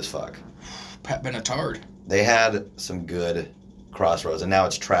was good as fuck. Pat Benatar. They had some good Crossroads, and now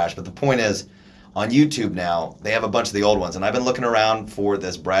it's trash. But the point is, on YouTube now, they have a bunch of the old ones. And I've been looking around for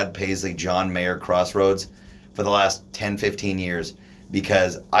this Brad Paisley, John Mayer Crossroads for the last 10, 15 years.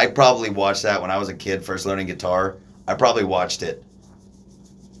 Because I probably watched that when I was a kid first learning guitar. I probably watched it,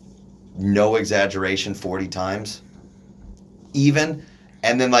 no exaggeration, 40 times. Even.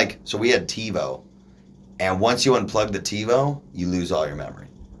 And then so we had TiVo. And once you unplug the TiVo, you lose all your memory.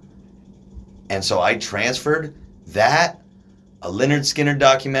 And so I transferred that, a Leonard Skinner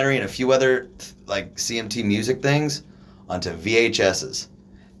documentary, and a few other CMT music things onto VHSs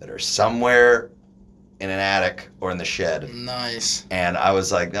that are somewhere in an attic or in the shed. Nice. And I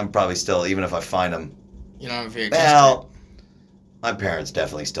was like, I'm probably still, even if I find them. You don't have VHS? Well, my parents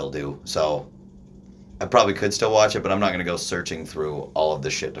definitely still do. So I probably could still watch it, but I'm not going to go searching through all of the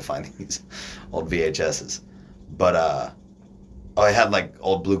shit to find these old VHSs. But I had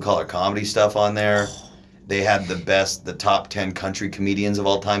old blue collar comedy stuff on there. They had the top 10 country comedians of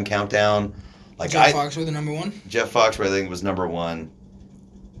all time countdown. Jeff Foxworthy number one? Jeff Foxworthy, I think, was number one.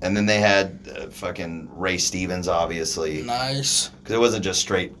 And then they had fucking Ray Stevens, obviously. Nice. Because it wasn't just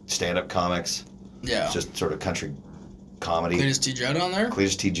straight stand-up comics. Yeah. It's just sort of country comedy. Cletus T. Judd on there?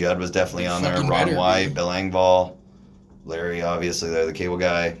 Cletus T. Judd was definitely on there. Ron White, Bill Engvall, Larry, obviously, they're the cable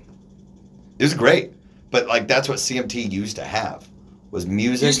guy. It was great. But, that's what CMT used to have, was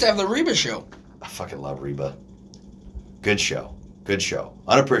music. Used to have the Reba show. I fucking love Reba. Good show. Good show.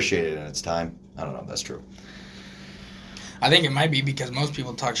 Unappreciated in its time. I don't know if that's true. I think it might be because most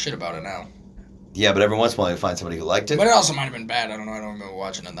people talk shit about it now. Yeah, but every once in a while you find somebody who liked it. But it also might have been bad. I don't know. I don't remember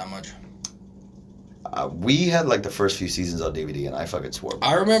watching it that much. We had the first few seasons on DVD, and I fucking swore.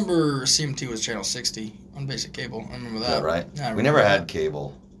 I remember CMT was channel 60 on basic cable. I remember that. Is that right? Yeah, we never had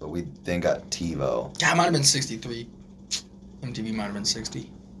cable, but we then got TiVo. Yeah, it might have been 63. MTV might have been 60.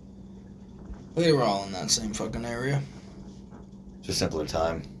 They were all in that same fucking area. Just simpler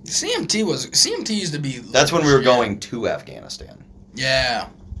time. CMT used to be. That's when we were going to Afghanistan. Yeah.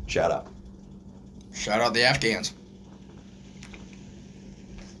 Shout out. Shout out the Afghans.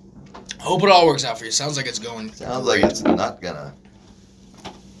 Hope it all works out for you. Sounds like it's going. Sounds like it's not gonna.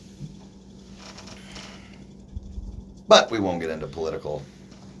 But we won't get into political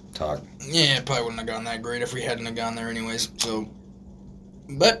talk. Yeah, it probably wouldn't have gone that great if we hadn't have gone there anyways. So,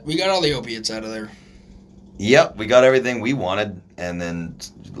 but we got all the opiates out of there. Yep, we got everything we wanted, and then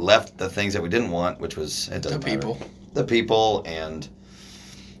left the things that we didn't want, which was The people. The people, and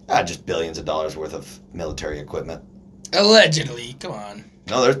just billions of dollars worth of military equipment. Allegedly, come on.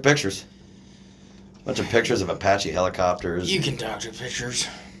 No, there's pictures. Bunch of pictures of Apache helicopters. You can doctor pictures.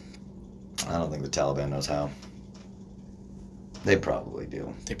 I don't think the Taliban knows how. They probably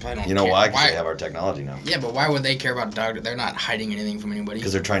do. They probably don't. You know care. why? Because they have our technology now. Yeah, but why would they care about doctor? They're not hiding anything from anybody.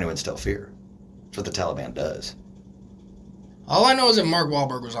 Because they're trying to instill fear. That's what the Taliban does. All I know is if Mark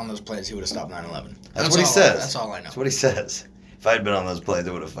Wahlberg was on those planes, he would have stopped 9/11. That's what he says. That's all I know. That's what he says. If I had been on those planes,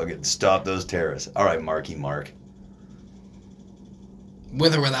 I would have fucking stopped those terrorists. All right, Marky Mark.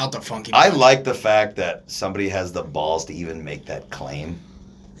 With or without the funky. I like the fact that somebody has the balls to even make that claim.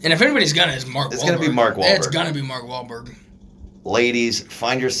 And if anybody's gonna, it's Mark Wahlberg. It's gonna be Mark Wahlberg. It's gonna be Mark Wahlberg. Ladies,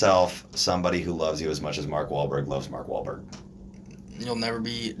 find yourself somebody who loves you as much as Mark Wahlberg loves Mark Wahlberg. You'll never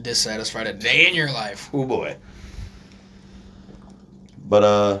be dissatisfied a day in your life. Oh boy.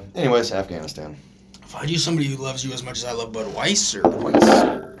 But anyways, Afghanistan. Find you somebody who loves you as much as I love Budweiser.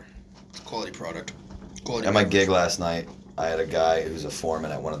 It's a quality product. Quality. At my gig last night, I had a guy who's a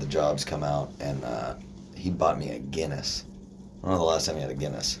foreman at one of the jobs come out, and he bought me a Guinness. I don't know the last time he had a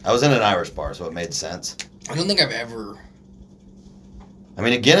Guinness. I was in an Irish bar, so it made sense. I don't think I've ever. I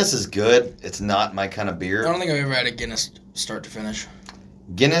mean, a Guinness is good. It's not my kind of beer. I don't think I've ever had a Guinness start to finish.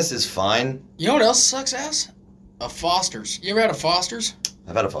 Guinness is fine. You know what else sucks ass? A Foster's. You ever had a Foster's?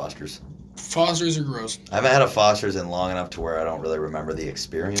 I've had a Foster's. Foster's are gross. I haven't had a Foster's in long enough to where I don't really remember the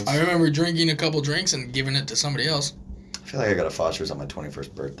experience. I remember drinking a couple drinks and giving it to somebody else. I feel like I got a Foster's on my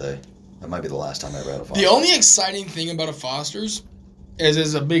 21st birthday. That might be the last time I ever had a Foster's. The only exciting thing about a Foster's is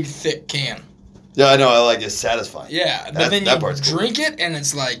it's a big, thick can. Yeah, I know. I like it. It's satisfying. Yeah, but then you part's cool. drink it and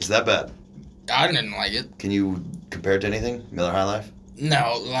it's like... Is that bad? I didn't like it. Can you compare it to anything? Miller High Life?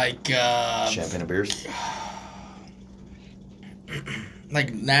 No, like... Champagne and beers?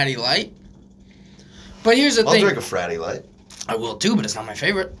 Like Natty Light. But here's the I'll thing. drink a Fratty Light. I will too, but it's not my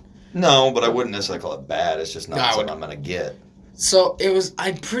favorite. No, but I wouldn't necessarily call it bad. It's just not No, something I'm going to get. So it was,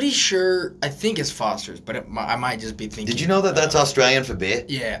 I'm pretty sure, I think it's Foster's, but I might just be thinking. Did you know that that's Australian for beer?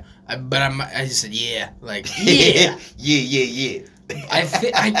 Yeah, I just said yeah, like yeah. yeah.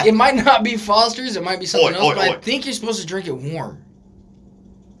 It might not be Foster's, it might be something else, but oi. I think you're supposed to drink it warm.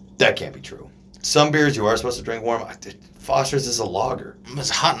 That can't be true. Some beers you are supposed to drink warm. Foster's is a lager. It's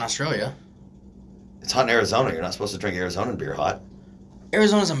hot in Australia. It's hot in Arizona. You're not supposed to drink Arizona beer hot.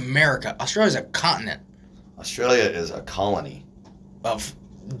 Arizona's America. Australia's a continent Australia is a colony. of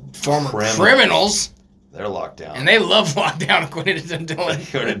former criminals. They're locked down. And they love lockdown, according to Tim Dillon.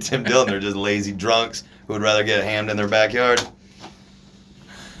 According to Tim Dillon, they're just lazy drunks who would rather get hammed in their backyard.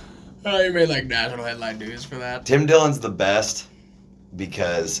 Oh, you made like national headline news for that. Tim Dillon's the best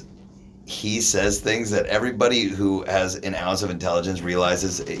because he says things that everybody who has an ounce of intelligence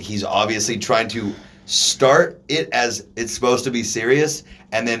realizes he's obviously trying to start it as it's supposed to be serious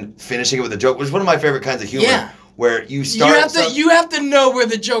and then finishing it with a joke, which is one of my favorite kinds of humor. Yeah. Where you start... You have to know where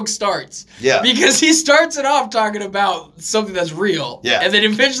the joke starts. Yeah. Because he starts it off talking about something that's real. Yeah. And then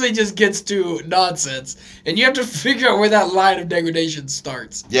eventually just gets to nonsense. And you have to figure out where that line of degradation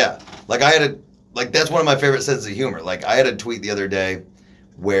starts. Yeah. That's one of my favorite senses of humor. Like, I had a tweet the other day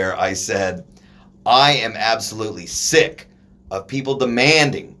where I said, I am absolutely sick of people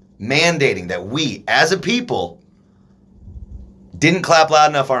mandating that we, as a people, didn't clap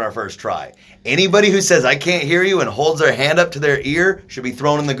loud enough on our first try. Anybody who says, I can't hear you and holds their hand up to their ear should be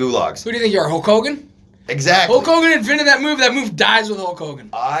thrown in the gulags. Who do you think you are, Hulk Hogan? Exactly. Hulk Hogan invented that move. That move dies with Hulk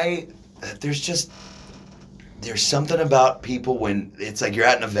Hogan. There's something about people when it's like you're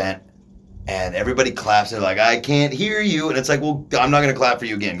at an event and everybody claps and they're like, I can't hear you. And it's like, well, I'm not going to clap for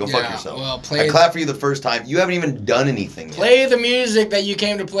you again. Go fuck yourself. Well, I clap for you the first time. You haven't even done anything yet. Play the music that you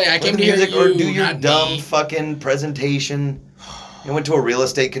came to play. I came to hear you, or do your not dumb me. fucking presentation. I went to a real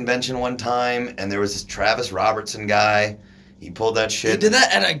estate convention one time, and there was this Travis Robertson guy. He pulled that shit. You did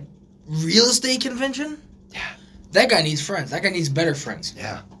that at a real estate convention? Yeah. That guy needs friends. That guy needs better friends.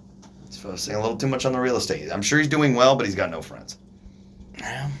 Yeah. He's focusing a little too much on the real estate. I'm sure he's doing well, but he's got no friends.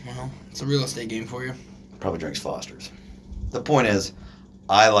 Yeah, well, it's a real estate game for you. Probably drinks Foster's. The point is,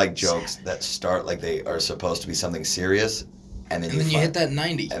 I like jokes that start like they are supposed to be something serious, and then you hit that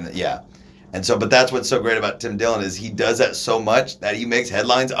 90. And yeah. And so, but that's what's so great about Tim Dillon is he does that so much that he makes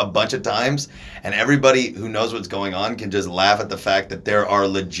headlines a bunch of times, and everybody who knows what's going on can just laugh at the fact that there are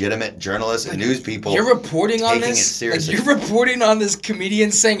legitimate journalists and news people. You're reporting on taking this. It seriously. Like you're reporting on this comedian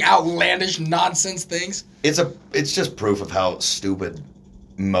saying outlandish nonsense things. It's just proof of how stupid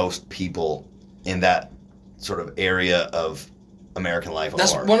most people in that sort of area of American life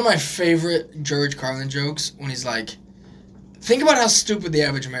That's are. one of my favorite George Carlin jokes when he's like, think about how stupid the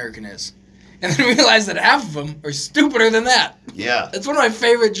average American is. And then realize that half of them are stupider than that. Yeah. That's one of my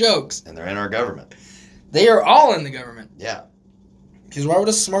favorite jokes. And they're in our government. They are all in the government. Yeah. Because why would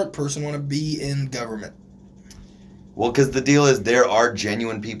a smart person want to be in government? Well, because the deal is there are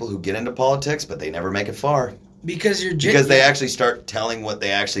genuine people who get into politics, but they never make it far. Because you're Because they actually start telling what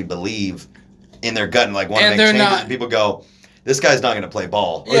they actually believe in their gut and like want to And make they're changes. not- And people go, this guy's not going to play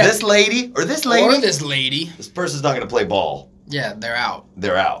ball. Or Yeah. this lady. Or this lady. Or this lady. This person's not going to play ball. Yeah, they're out.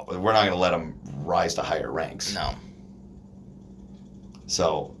 They're out. We're not going to let them rise to higher ranks. No.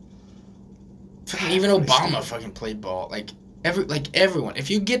 So. Fucking even Obama fucking played ball. Like everyone. If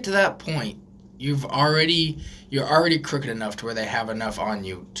you get to that point, you're already crooked enough to where they have enough on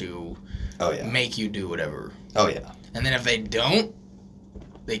you to Oh, yeah. make you do whatever. Oh, yeah. And then if they don't,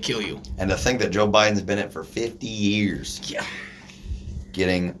 they kill you. And to think that Joe Biden's been in it for 50 years. Yeah.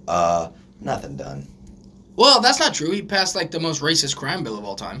 Getting nothing done. Well, that's not true. He passed like the most racist crime bill of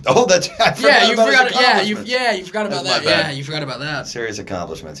all time. Oh, that's I forgot Yeah, you about his forgot. Yeah, accomplishments. you forgot about That's that. my bad. Yeah, you forgot about that. Serious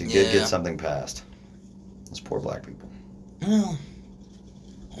accomplishments. He did Yeah. get something passed. Those poor black people. Well,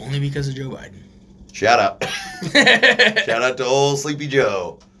 only because of Joe Biden. Shout out. Shout out to old Sleepy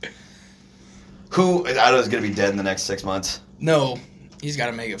Joe. Who I know is going to be dead in the next 6 months. No, he's got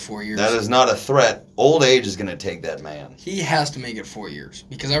to make it 4 years. That is not a threat. Old age is going to take that man. He has to make it 4 years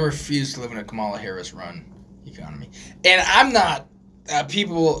because I refuse to live in a Kamala Harris run economy. And I'm not,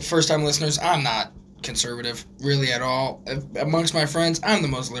 people, first-time listeners, I'm not conservative really at all. Amongst my friends, I'm the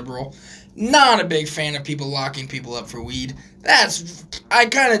most liberal. Not a big fan of people locking people up for weed. I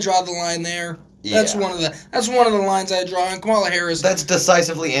kind of draw the line there. That's Yeah. one of the lines I draw. And Kamala Harris. That's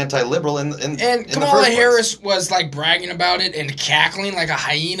decisively anti-liberal in And the Kamala first place. Harris was like bragging about it and cackling like a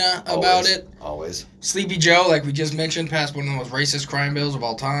hyena about Always. it. Always. Sleepy Joe, like we just mentioned, passed one of the most racist crime bills of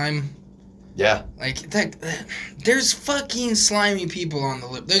all time. Yeah. Like there's fucking slimy people on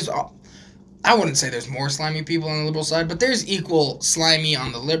the I wouldn't say there's more slimy people on the liberal side, but there's equal slimy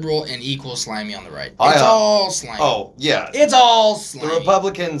on the liberal and equal slimy on the right. It's all slimy. Oh, yeah. It's all slimy. The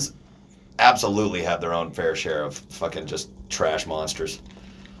Republicans absolutely have their own fair share of fucking just trash monsters.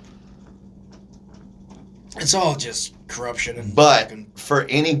 It's all just corruption and But fucking for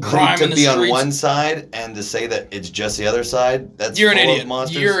any group crime to in the be on streets. one side and to say that it's just the other side, that's You're an full idiot. of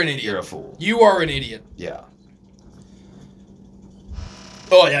monsters. You're an idiot. You're a fool. You are an idiot. Yeah.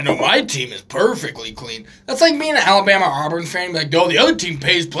 Oh, yeah, no, my team is perfectly clean. That's like being an Alabama-Auburn fan, like, oh, the other team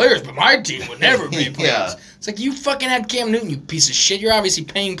pays players, but my team would never pay players. Yeah. It's like, you fucking had Cam Newton, you piece of shit. You're obviously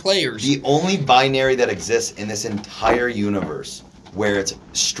paying players. The only binary that exists in this entire universe where it's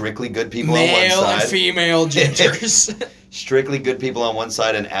strictly good people on one Male and side, female genders. strictly good people on one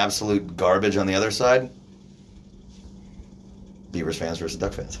side and absolute garbage on the other side, Beavers fans versus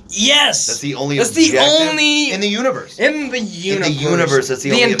Duck fans. Yes! That's the only That's the objective only... in the universe. In the universe. That's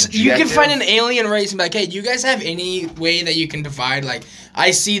the only You can objective. find an alien race and be like, hey, do you guys have any way that you can divide? Like,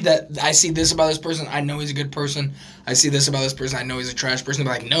 I see this about this person, I know he's a good person. I see this about this person, I know he's a trash person.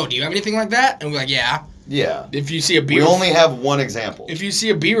 They're like, no, do you have anything like that? And we're like, yeah. Yeah. If you see a We Beaver... only have one example. If you see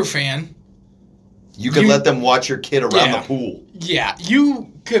a Beaver fan... You could let them watch your kid around Yeah. the pool. Yeah,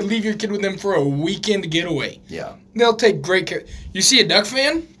 you could leave your kid with them for a weekend getaway. Yeah. They'll take great care. You see a Duck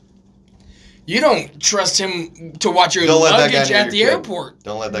fan? You don't trust him to watch your Don't let that guy luggage near at your the kid. airport.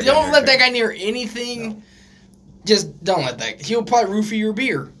 Don't let that guy Don't near let your that kid. guy near anything. No. Just don't let that. He'll probably roofie your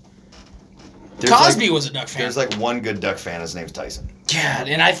beer. There's Cosby like, was a Duck fan. There's like one good Duck fan. His name's Tyson. Yeah,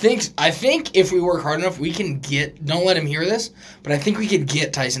 and I think if we work hard enough, we can get. Don't let him hear this, but I think we could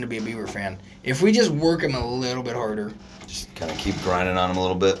get Tyson to be a Beaver fan if we just work him a little bit harder. Just kind of keep grinding on him a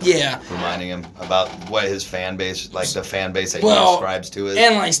little bit. Yeah. Reminding him about what his fan base, like the fan base that he Well, subscribes to is.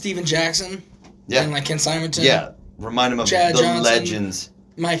 And like Steven Jackson. Yeah. And like Ken Simonton. Yeah. Remind him of Chad the Johnson. legends.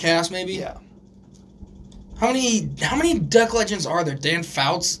 Mike Hass, maybe. Yeah. How many Duck legends are there? Dan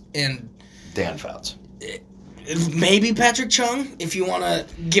Fouts and Dan Fouts. maybe Patrick Chung, if you want to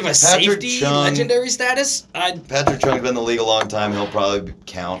give a Patrick safety Chung. legendary status. Patrick Chung's been in the league a long time. He'll probably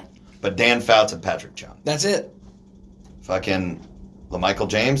count. But Dan Fouts and Patrick Chung. That's it. Fucking LaMichael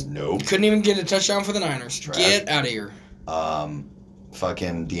James? Nope. Couldn't even get a touchdown for the Niners. Trash. Get out of here.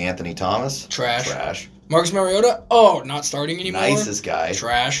 Fucking DeAnthony Thomas? Trash. Trash. Marcus Mariota? Oh, not starting anymore. Nicest guy.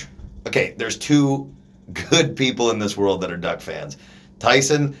 Trash. Okay, there's two good people in this world that are Duck fans.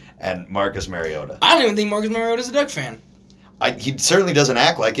 Tyson and Marcus Mariota. I don't even think Marcus Mariota's a Duck fan. He certainly doesn't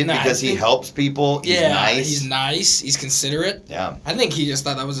act like it No, because I he think- helps people. He's Yeah, nice. he's nice. He's considerate. Yeah. I think he just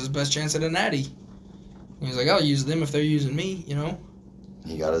thought that was his best chance at a natty. He was like, I'll use them if they're using me, you know?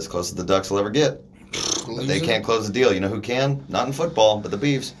 He got as close as the Ducks will ever get. But they Losing. can't close the deal. You know who can? Not in football, but the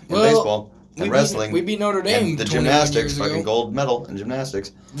Beavs. In Well, baseball. And wrestling. We beat Notre Dame. And the 21 gymnastics. years ago. Fucking gold medal in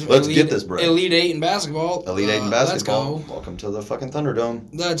gymnastics. Let's get this bread. Elite 8 in basketball. Elite 8 in basketball. Let's go. Welcome to the fucking Thunderdome.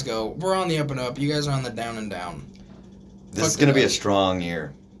 Let's go. We're on the up and up. You guys are on the down and down. This is going to be a strong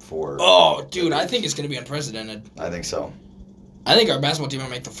year for... Oh, dude, I think it's going to be unprecedented. I think so. I think our basketball team will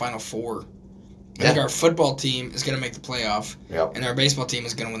make the Final Four. I think our football team is going to make the playoff. Yep. And our baseball team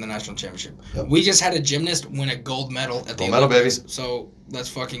is going to win the national championship. Yep. We just had a gymnast win a gold medal at the Gold medal, Olympics. baby. So let's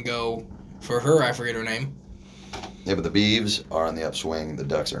fucking go for her. I forget her name. Yeah, but the Beavs are on the upswing. The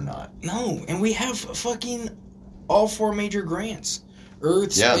Ducks are not. No, and we have fucking all 4 major grants.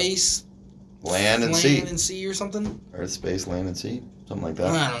 Earth, space, land and sea or something. Earth, space, land, and sea. Something like that.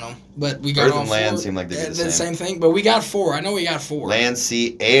 I don't know. But we got Earth all and land 4. seem like they'd be the same thing. But we got 4. I know we got 4. Land,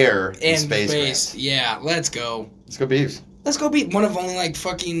 sea, air, and space. grants. Yeah, let's go. Let's go Beavs. Let's go beat one of only like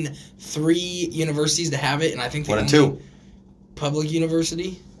fucking 3 universities to have it, and I think the 1 and only 2. public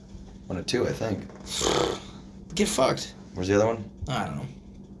university. 1 and 2, I think. Get fucked. Where's the other one? I don't know.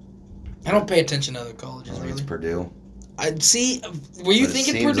 I don't pay attention to other I colleges think really. it's Purdue. I see. Were you But it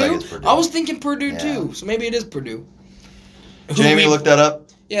thinking seems Purdue? like it's Purdue. I was thinking Purdue Yeah. too. So maybe it is Purdue. Jamie, look that up.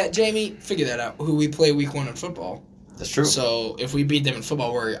 Yeah, Jamie, figure that out. Who we play week 1 in football. That's true. So if we beat them in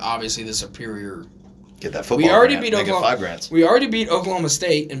football, we're obviously the superior. Get that football. We already grant. beat Make it Oklahoma. 5 grants. We already beat Oklahoma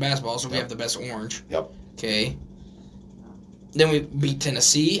State in basketball, so we Yep. have the best orange. Yep. Okay. Then we beat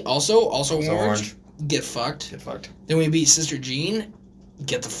Tennessee, also orange. Get fucked. Get fucked. Then we beat Sister Jean.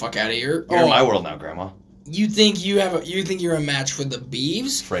 Get the fuck out of here. You're in my world now, Grandma. You think you're a match for the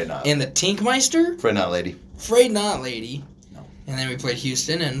Beavs Afraid not. and the Tinkmeister? Afraid not, lady. Afraid not, lady. No. And then we played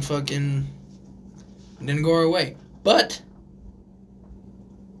Houston and fucking didn't go our way. But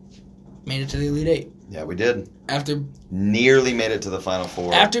made it to the Elite 8. Yeah, we did. After Nearly made it to the Final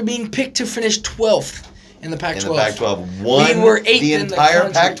Four. being picked to finish 12th in the Pac-12. In the Pac-12. Won we were 8th the in entire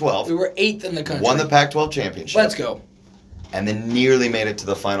the country. Pac-12. We were 8th in the country. Won the Pac-12 championship. Let's go. And then nearly made it to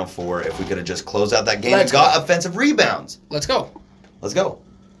the Final Four if we could have just closed out that game Let's and got offensive rebounds. Let's go. Let's go.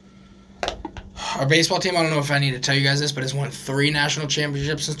 Our baseball team, I don't know if I need to tell you guys this, but has won 3 national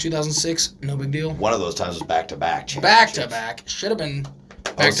championships since 2006. No big deal. One of those times was back-to-back Back to back. Should have been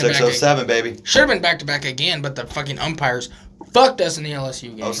back to 06, back. 07, baby. Should have been back to back again, but the fucking umpires fucked us in the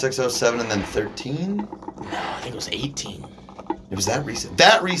LSU game. 06, 07, and then 13? No, I think it was 18. It was that recent.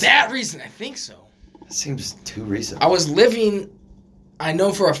 That recent? That recent, I think so. That seems too recent. I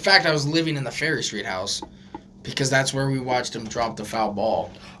know for a fact I was living in the Ferry Street house because that's where we watched him drop the foul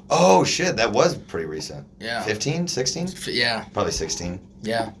ball. Oh, shit. That was pretty recent. Yeah. 15? 16? Yeah. Probably 16.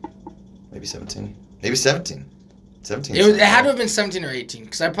 Yeah. Maybe 17. Maybe 17. 17. It had to have been 17 or 18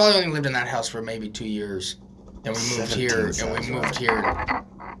 because I probably only lived in that house for maybe 2 years. And we moved here.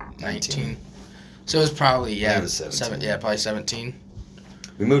 In 19. So it was probably, I think it was 17. probably 17.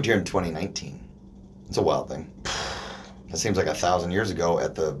 We moved here in 2019. It's a wild thing. That seems like 1,000 years ago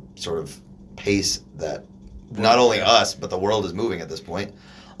at the sort of pace that not only us, but the world is moving at this point.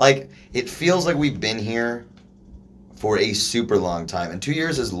 Like, it feels like we've been here for a super long time. And 2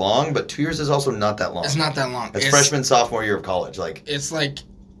 years is long, but 2 years is also not that long. It's not that long. It's freshman, sophomore year of college. Like, it's like,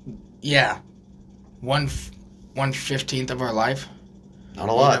 yeah, 1/15 of our life. not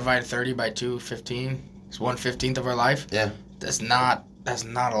a lot. Divide 30 by 2, 15. It's 1/15 of our life. Yeah. That's not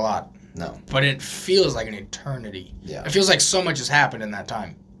a lot. No. But it feels like an eternity. Yeah. It feels like so much has happened in that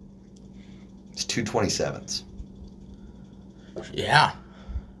time. It's 2/27ths. Yeah.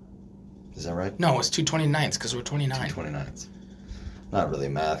 Is that right? No, it's 2/29ths because we're 29. 2/29ths. Not really a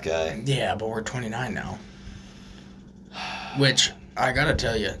math guy. Yeah, but we're 29 now. Which, I gotta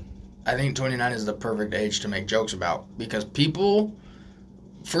tell you, I think 29 is the perfect age to make jokes about. Because people,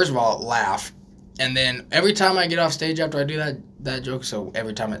 first of all, laugh. And then every time I get off stage after I do that joke, so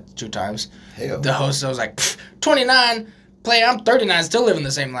every time it's 2 times, Hey-o. the host was like, 29, I'm 39, still living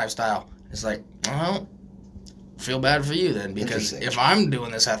the same lifestyle. It's like, well, feel bad for you then, because Interesting. if I'm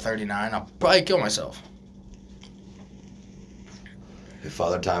doing this at 39, I'll probably kill myself. If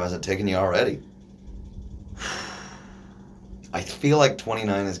Father Time hasn't taken you already. I feel like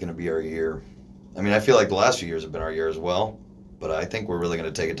 29 is going to be our year. I mean, I feel like the last few years have been our year as well, but I think we're really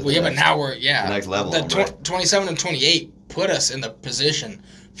going to take it to the But next. now we're, the next level, The right? 27 and 28 put us in the position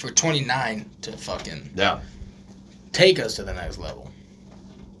for 29 to fucking Yeah. take us to the next level.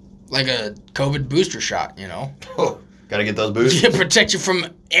 Like a COVID booster shot, you know? Oh, got to get those boosters. To protect you from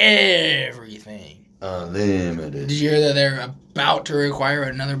everything. Unlimited. Did you hear that they're about to require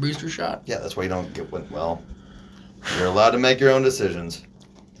another booster shot? Yeah, that's why you don't get one. Well, you're allowed to make your own decisions.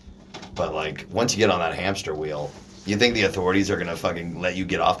 But, like, once you get on that hamster wheel, You think the authorities are gonna fucking let you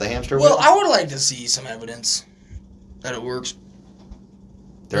get off the hamster Well, wheel? I would like to see some evidence that it works.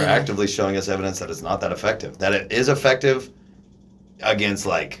 They're Yeah. actively showing us evidence that it's not that effective. That it is effective against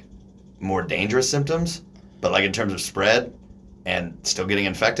like more dangerous symptoms, but like in terms of spread and still getting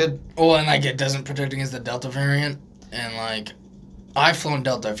infected. Well, and like it doesn't protect against the Delta variant, and like I've flown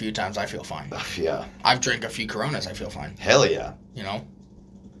Delta a few times. I feel fine. Yeah. I've drank a few Coronas. I feel fine. Hell yeah. You know.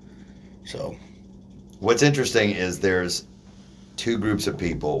 So. What's interesting is there's two groups of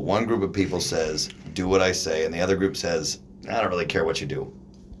people. One group of people says, do what I say, and the other group says, I don't really care what you do.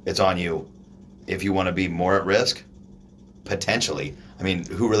 It's on you. If you want to be more at risk, potentially. I mean,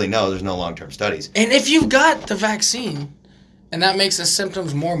 who really knows? There's no long-term studies. And if you've got the vaccine, and that makes the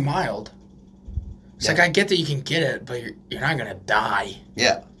symptoms more mild, it's like I get that you can get it, but you're not gonna die.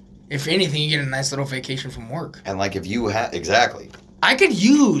 Yeah. If anything, you get a nice little vacation from work. And like if you have, exactly. I could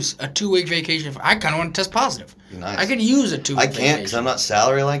use a 2-week vacation. I kind of want to test positive. Nice. I could use a 2-week I vacation. can't because I'm not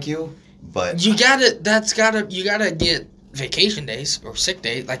salary like you, but You gotta get vacation days or sick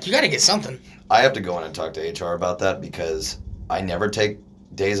days. Like, you gotta get something. I have to go in and talk to HR about that because I never take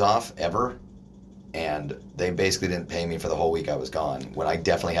days off ever. And they basically didn't pay me for the whole week I was gone when I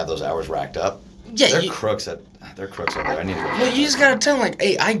definitely had those hours racked up. Yeah, They're crooks over there. I need to go. Well, you just gotta tell them, like,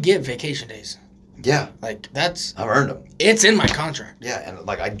 hey, I get vacation days. Yeah. Like, that's... I've earned them. It's in my contract. Yeah, and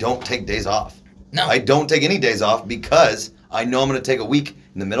like I don't take days off. No. I don't take any days off because I know I'm going to take a week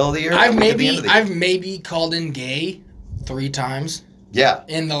in the middle of the year. I've and a week at the end of the year. maybe called in gay 3 times Yeah.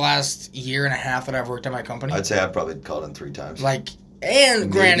 in the last year and a half that I've worked at my company. I'd say I've probably called in 3 times. Like, and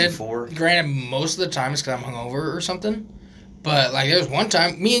Maybe granted, 4. most of the time it's because I'm hungover or something. But, like, there was one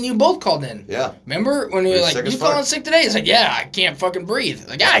time, me and you both called in. Yeah. Remember when we were like, sick as you fuck. calling sick today? It's like, yeah, I can't fucking breathe.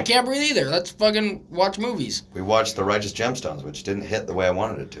 Like, yeah, I can't breathe either. Let's fucking watch movies. We watched The Righteous Gemstones, which didn't hit the way I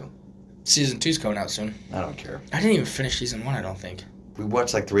wanted it to. Season 2's coming out soon. I don't care. I didn't even finish season 1, I don't think. We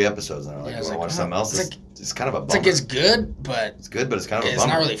watched like 3 episodes and I'm like, Yeah, you it's want to like, watch something else? It's kind of a bummer. It's like, it's good, but It's good, but it's kind of a it's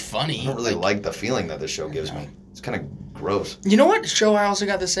bummer. not really funny. I don't really like the feeling that this show gives me. It's kind of gross. You know what show I also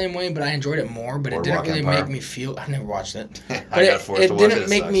got the same way, but I enjoyed it more, but it didn't Boardwalk really Empire. make me feel... I never watched it. I But got forced to it watch didn't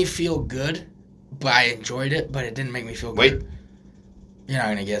make sucks. me feel good, but I enjoyed it, but it didn't make me feel Wait. good. You're not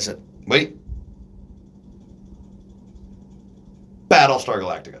going to guess it. Wait. Battlestar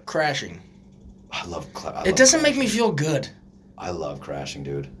Galactica. Crashing. I love It doesn't make Crashing. me feel good. I love Crashing,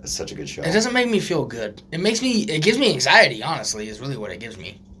 dude. It's such a good show. It doesn't make me feel good. It gives me anxiety, honestly, is really what it gives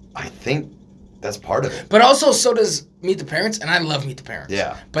me. I think that's part of it. But also, so does Meet the Parents, and I love Meet the Parents.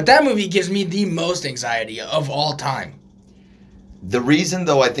 Yeah. But that movie gives me the most anxiety of all time. The reason,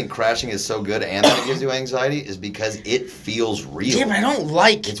 though, I think Crashing is so good and that it gives you anxiety is because it feels real. Yeah, but I don't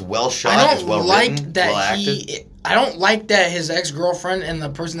like... It's well shot. I It's don't well like written. that well acted. I don't like that his ex-girlfriend and the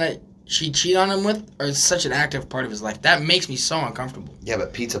person that she cheated on him with are such an active part of his life. That makes me so uncomfortable. Yeah,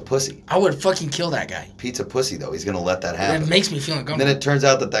 but Pete's a pussy. I would fucking kill that guy. Pete's a pussy, though. He's gonna let that happen. That makes me feel And uncomfortable. then it turns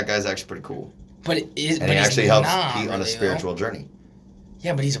out that guy's actually pretty cool, But it is. and but he he's actually helps not Pete on a really, spiritual journey. though.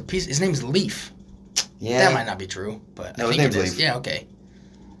 Yeah, but he's a piece. His name's Leaf. Yeah. That might not be true, but No, I his think name's it is. Leaf. Yeah, okay.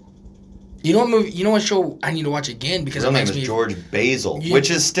 You know what movie? You know what show I need to watch again because His real it name makes is me George Basil, You- which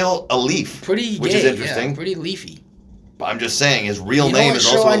is still a leaf. pretty which gay, is interesting. Yeah, pretty leafy. But I'm just saying, his real You know name what is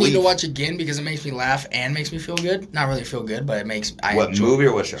show also a I need leaf. to watch again because it makes me laugh and makes me feel good? Not really feel good, but it makes I What enjoy movie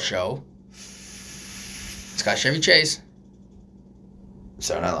or what show? show. It's got Chevy Chase.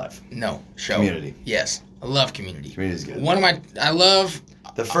 Saturday Night Live. No, show. Community. Yes, I love Community. Community's good. I love.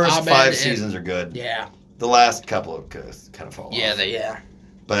 The first Abed 5 and- seasons are good. Yeah, The last couple of kind of fall yeah, off. yeah.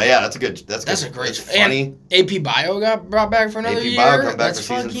 But yeah, that's a good. That's That's a good. great. It's funny. And AP Bio got brought back for another AP year. Bio come back Let's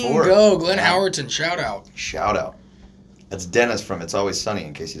for season fucking 4. go, Glenn Yeah. Howerton. Shout out. Shout out. That's Dennis from It's Always Sunny,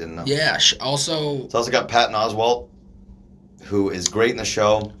 in case you didn't know. Yeah. Also, It's also got Patton Oswalt, who is great in the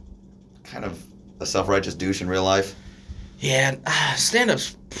show. Kind of a self-righteous douche in real life. yeah,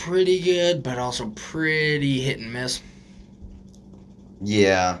 stand-up's pretty good, but also pretty hit and miss.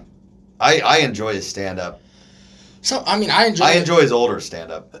 Yeah. I enjoy his stand-up. So I mean, I enjoy. I enjoy his older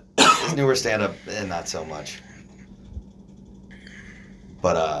stand-up. His newer stand-up, not so much.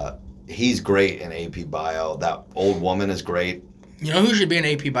 But he's great in AP Bio. That old woman is great. You know who should be in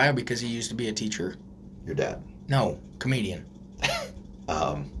AP Bio because he used to be a teacher? Your dad. No, comedian.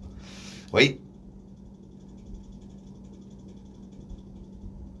 Wait.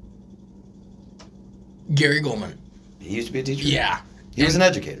 Gary Goldman. He used to be a teacher? Yeah. He was an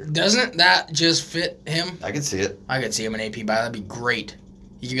educator. Doesn't that just fit him? I can see it. I could see him in AP Bio. That'd be great.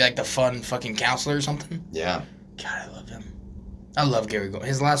 He could be like the fun fucking counselor or something. Yeah. God, I love him. I love Gary Goldman.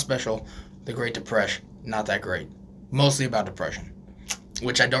 His last special, The Great Depression, not that great. Mostly about depression,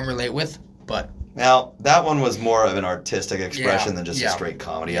 which I don't relate with, but Now, that one was more of an artistic expression than just a straight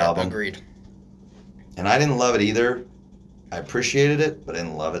comedy album. Agreed. And I didn't love it either. I appreciated it, but I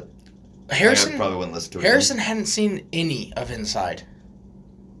didn't love it. Harrison I probably wouldn't listen to it. Harrison hadn't seen any of Inside.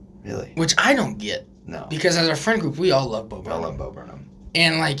 Really? Which I don't get. No. Because as a friend group, we all love Bo I Burnham. love Bo Burnham.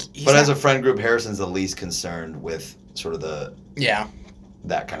 And like, but as a friend group, Harrison's the least concerned with sort of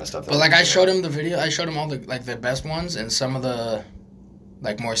that kind of stuff. But like, I showed him the video. I showed him all the best ones and some of the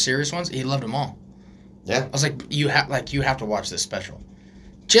more serious ones. He loved them all. Yeah. I was like, you have to watch this special.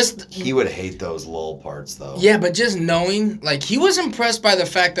 He would hate those lull parts though. Yeah, but just knowing, he was impressed by the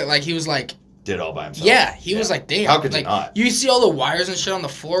fact that he was did it all by himself. Yeah, he was like, damn. How could you not? You see all the wires and shit on the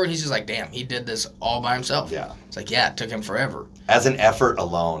floor, and he's just like, damn, he did this all by himself. Yeah. It's like, yeah, it took him forever. As an effort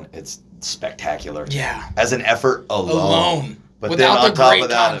alone, it's spectacular. Yeah. As an effort alone. But without then on the top great of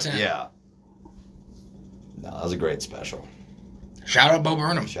that, content. yeah. No, that was a great special. Shout out Bo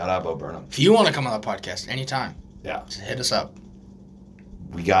Burnham. Shout out Bo Burnham. If you want to come on the podcast anytime, just hit us up.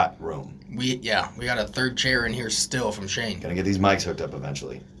 We got room. We got a third chair in here still from Shane. Gonna get these mics hooked up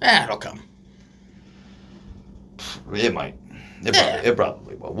eventually. It'll come. It might. It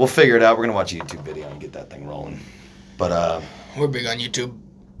probably will. We'll figure it out. We're gonna watch a YouTube video and get that thing rolling. But we're big on YouTube.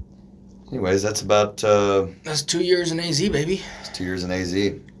 Anyways, that's about that's 2 years in AZ, baby. It's 2 years in AZ.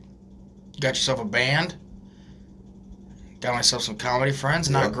 You got yourself a band. Got myself some comedy friends.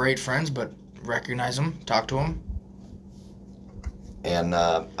 Not great friends, but recognize them, talk to them. And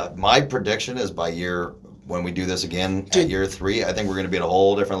my prediction is when we do this again at year 3, I think we're going to be at a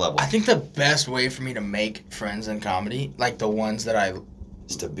whole different level. I think the best way for me to make friends in comedy, the ones that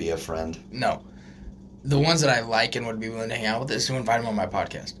is to be a friend. No. The ones that I like and would be willing to hang out with is to invite them on my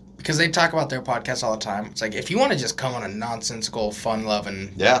podcast. Because they talk about their podcast all the time. It's like, if you want to just come on a nonsensical,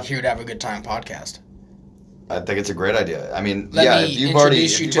 fun-loving, here to have a good time podcast. I think it's a great idea. I mean, if you've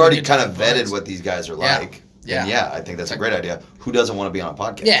already kind of vetted what these guys are like, then I think that's a great idea. Who doesn't want to be on a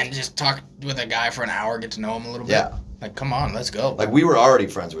podcast? Yeah, and just talk with a guy for an hour, get to know him a little bit. Yeah. Come on, let's go. We were already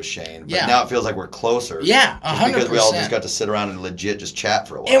friends with Shane, but now it feels like we're closer. Yeah, 100%. Because we all just got to sit around and legit just chat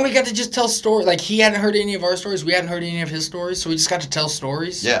for a while. And we got to just tell stories. He hadn't heard any of our stories. We hadn't heard any of his stories, so we just got to tell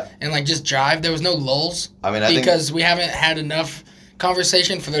stories. Yeah. And, just jive. There was no lulls. Because we haven't had enough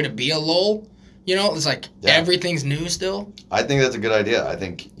conversation for there to be a lull. You know, it's everything's new still. I think that's a good idea. I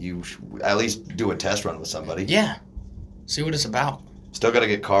think you should at least do a test run with somebody. Yeah. See what it's about. Still got to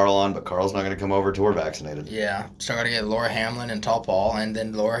get Carl on, but Carl's not going to come over till we're vaccinated. Yeah. Still got to get Laura Hamlin and Tall Paul, and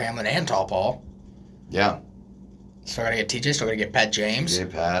then Laura Hamlin and Tall Paul. Yeah. Still got to get TJ. Still got to get Pat James. Yeah,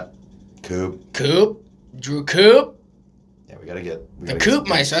 Pat. Coop. Drew Coop. Yeah, we got to get... The Coop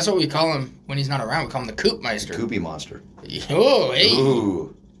Meister. That's what we call him when he's not around. We call him the Coop Meister. The Coopy Monster. Oh, hey.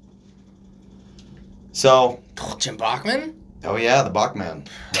 Ooh. So... Jim Bachman? Oh, yeah, the Bachman.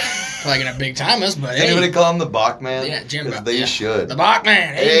 Probably gonna big time us, but Does anybody call him the Bachman? Yeah, Jim. They should. The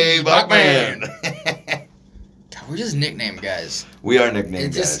Bachman. Hey, Bachman. God, we're just nickname guys. We are nickname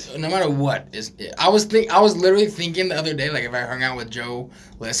guys. Just, no matter what. I was literally thinking the other day, if I hung out with Joe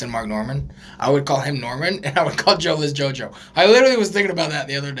Liss and Mark Norman, I would call him Norman, and I would call Joe Liss JoJo. I literally was thinking about that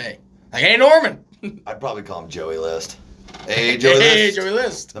the other day. Hey, Norman. I'd probably call him Joey List. Hey, Joey List. Hey, Joey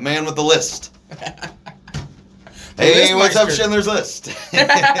List. The man with the list. Hey, what's up, Schindler's List? I'm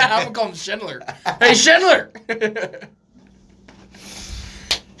going to call him Schindler. Hey, Schindler!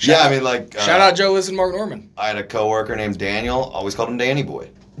 Shout out Joe Liss and Mark Norman. I had a coworker named Daniel. Always called him Danny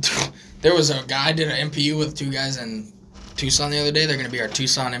Boy. There was a guy, did an MPU with 2 guys in Tucson the other day. They're going to be our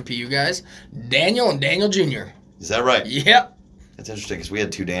Tucson MPU guys. Daniel and Daniel Jr. Is that right? Yep. That's interesting because we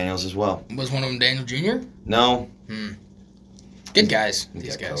had 2 Daniels as well. Was one of them Daniel Jr.? No. Good guys.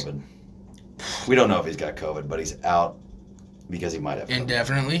 These guys. COVID. We don't know if he's got COVID, but he's out because he might have COVID.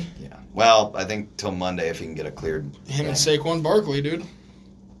 Indefinitely? Yeah. Well, I think till Monday if he can get a cleared Him and Saquon Barkley, dude.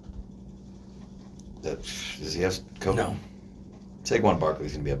 Does he have COVID? No. Saquon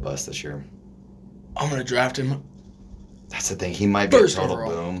Barkley's going to be a bust this year. I'm going to draft him. That's the thing. He might be a total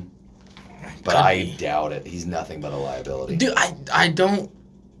boom. But I doubt it. He's nothing but a liability. Dude, I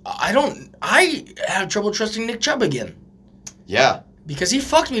have trouble trusting Nick Chubb again. Yeah. Because he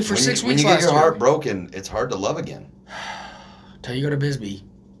fucked me for 6 weeks last year. When you get your heart broken, it's hard to love again. Till you go to Bisbee.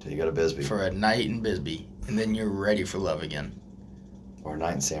 For a night in Bisbee. And then you're ready for love again. Or a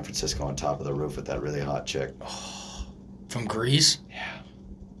night in San Francisco on top of the roof with that really hot chick. From Greece? Yeah.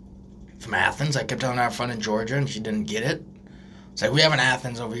 From Athens? I kept telling her I have fun in Georgia and she didn't get it. It's we have an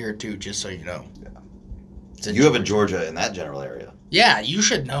Athens over here too, just so you know. Yeah. You have a Georgia in that general area. Yeah, you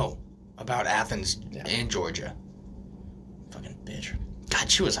should know about Athens and Georgia. Fucking bitch.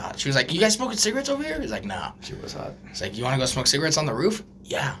 God, she was hot. She was like, you guys smoking cigarettes over here? He's like, nah. She was hot. It's like, you want to go smoke cigarettes on the roof?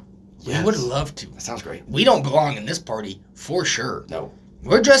 Yeah. We would love to. That sounds great. We don't belong in this party, for sure. No.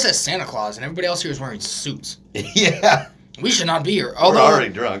 We're dressed as Santa Claus, and everybody else here is wearing suits. Yeah. We should not be here. We're Although,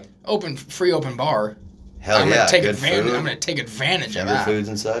 already drunk. free open bar. Hell I'm yeah. gonna take Good advantage. food. I'm gonna take advantage of Finger that. foods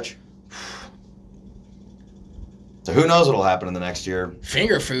and such. So who knows what'll happen in the next year?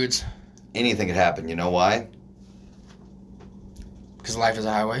 Finger foods, Anything could happen. You know why? because life is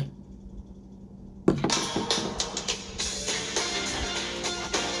a highway.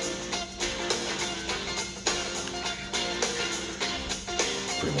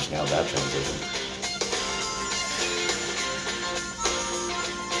 Pretty much nailed that transition.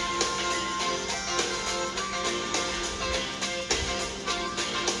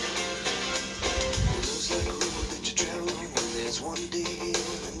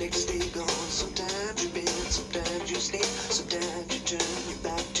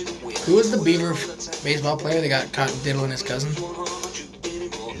 Who was the Beaver baseball player that got caught diddling his cousin?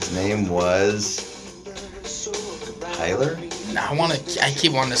 His name was Tyler? No, I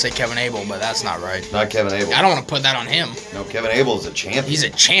keep wanting to say Kevin Abel, but that's not right. Not Kevin Abel. I don't want to put that on him. No, Kevin Abel is a champion. He's a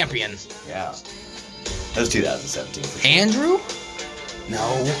champion. Yeah. That was 2017. For sure. Andrew?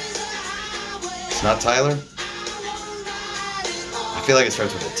 No. It's not Tyler? I feel like it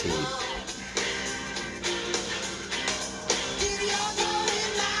starts with a T.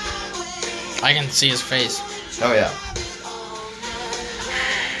 I can see his face. Oh, yeah.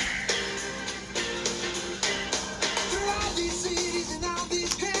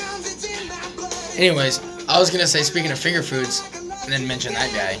 Anyways, I was gonna say, speaking of finger foods, and then mention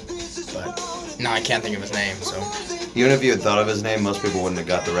that guy, but now I can't think of his name. So Even if you had thought of his name, most people wouldn't have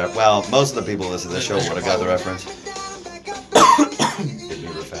got the rep. Well, most of the people listening to this show would have got the reference. Big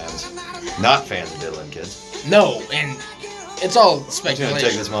Beaver fans. Not fans of Diddlin' Kids. no, and it's all I'm going to speculation.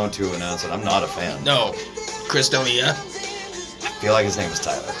 take this moment to announce that I'm not a fan. No, Chris D'Elia. I feel like his name is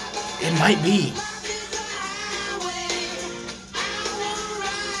Tyler. It might be.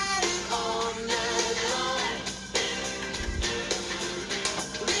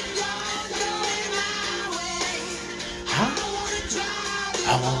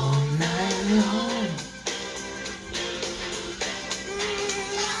 All night long.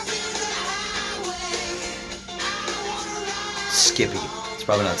 Skippy. It's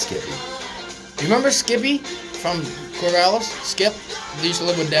probably not Skippy. You remember Skippy from Corvallis? Skip? They used to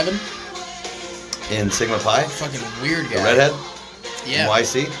live with Devin. In Sigma Pi? Fucking weird guy. The redhead? Yeah. In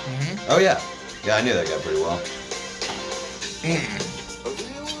YC? Mm-hmm. Oh, yeah. Yeah, I knew that guy pretty well.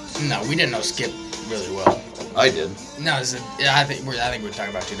 No, we didn't know Skip really well. I did. No, I think we're talking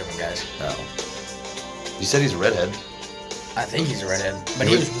about two different guys. Oh. You said he's a redhead. I think he's a redhead, but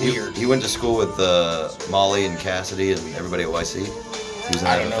he was weird. He went to school with Molly and Cassidy and everybody at YC. He was in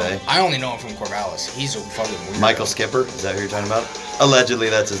I don't know. FFA. I only know him from Corvallis. He's a fucking weird. Michael Skipper, is that who you're talking about? Allegedly,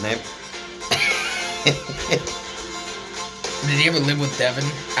 that's his name. Did he ever live with Devin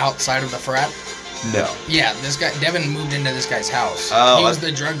outside of the frat? No. Yeah, this guy Devin moved into this guy's house. Oh, He was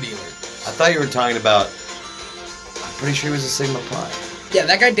the drug dealer. I thought you were talking about. I'm pretty sure he was a Sigma Pi. Yeah,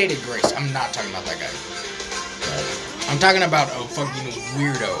 that guy dated Grace. I'm not talking about that guy. I'm talking about a fucking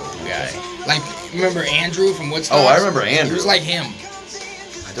weirdo guy. Like, remember Andrew from Woodstock? Oh, I remember Andrew. He was like him.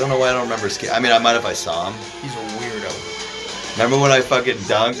 I don't know why I don't remember Skip. I mean, I might if I saw him. He's a weirdo. Remember when I fucking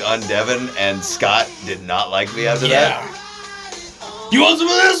dunked on Devin and Scott did not like me after that? You want some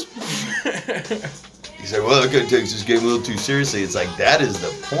of this? He said, well, that guy takes this game a little too seriously. It's like, that is the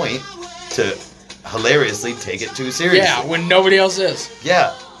point, to hilariously take it too seriously. Yeah, when nobody else is.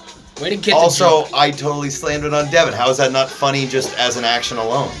 Yeah. Way to get Also, the joke. I totally slammed it on Devin. How is that not funny just as an action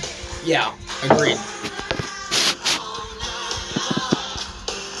alone? Yeah, agreed.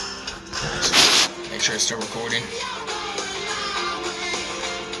 Make sure it's still recording.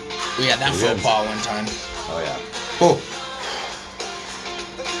 We had that faux pas one time. Oh, yeah. Oh.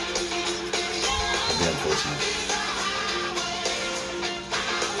 That'd be unfortunate.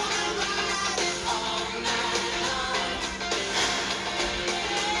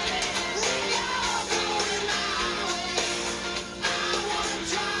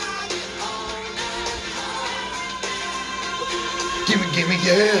 Gimme,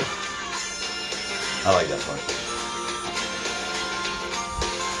 yeah. I like that part.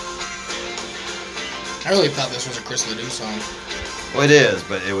 I really thought this was a Chris Ledoux song. Well, it is,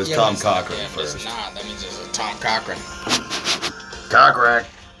 but it was Yeah, Tom but it's not- Cochran yeah, but first. It's not. That means it's a Tom Cochran. Cochran.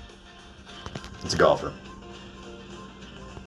 It's a golfer.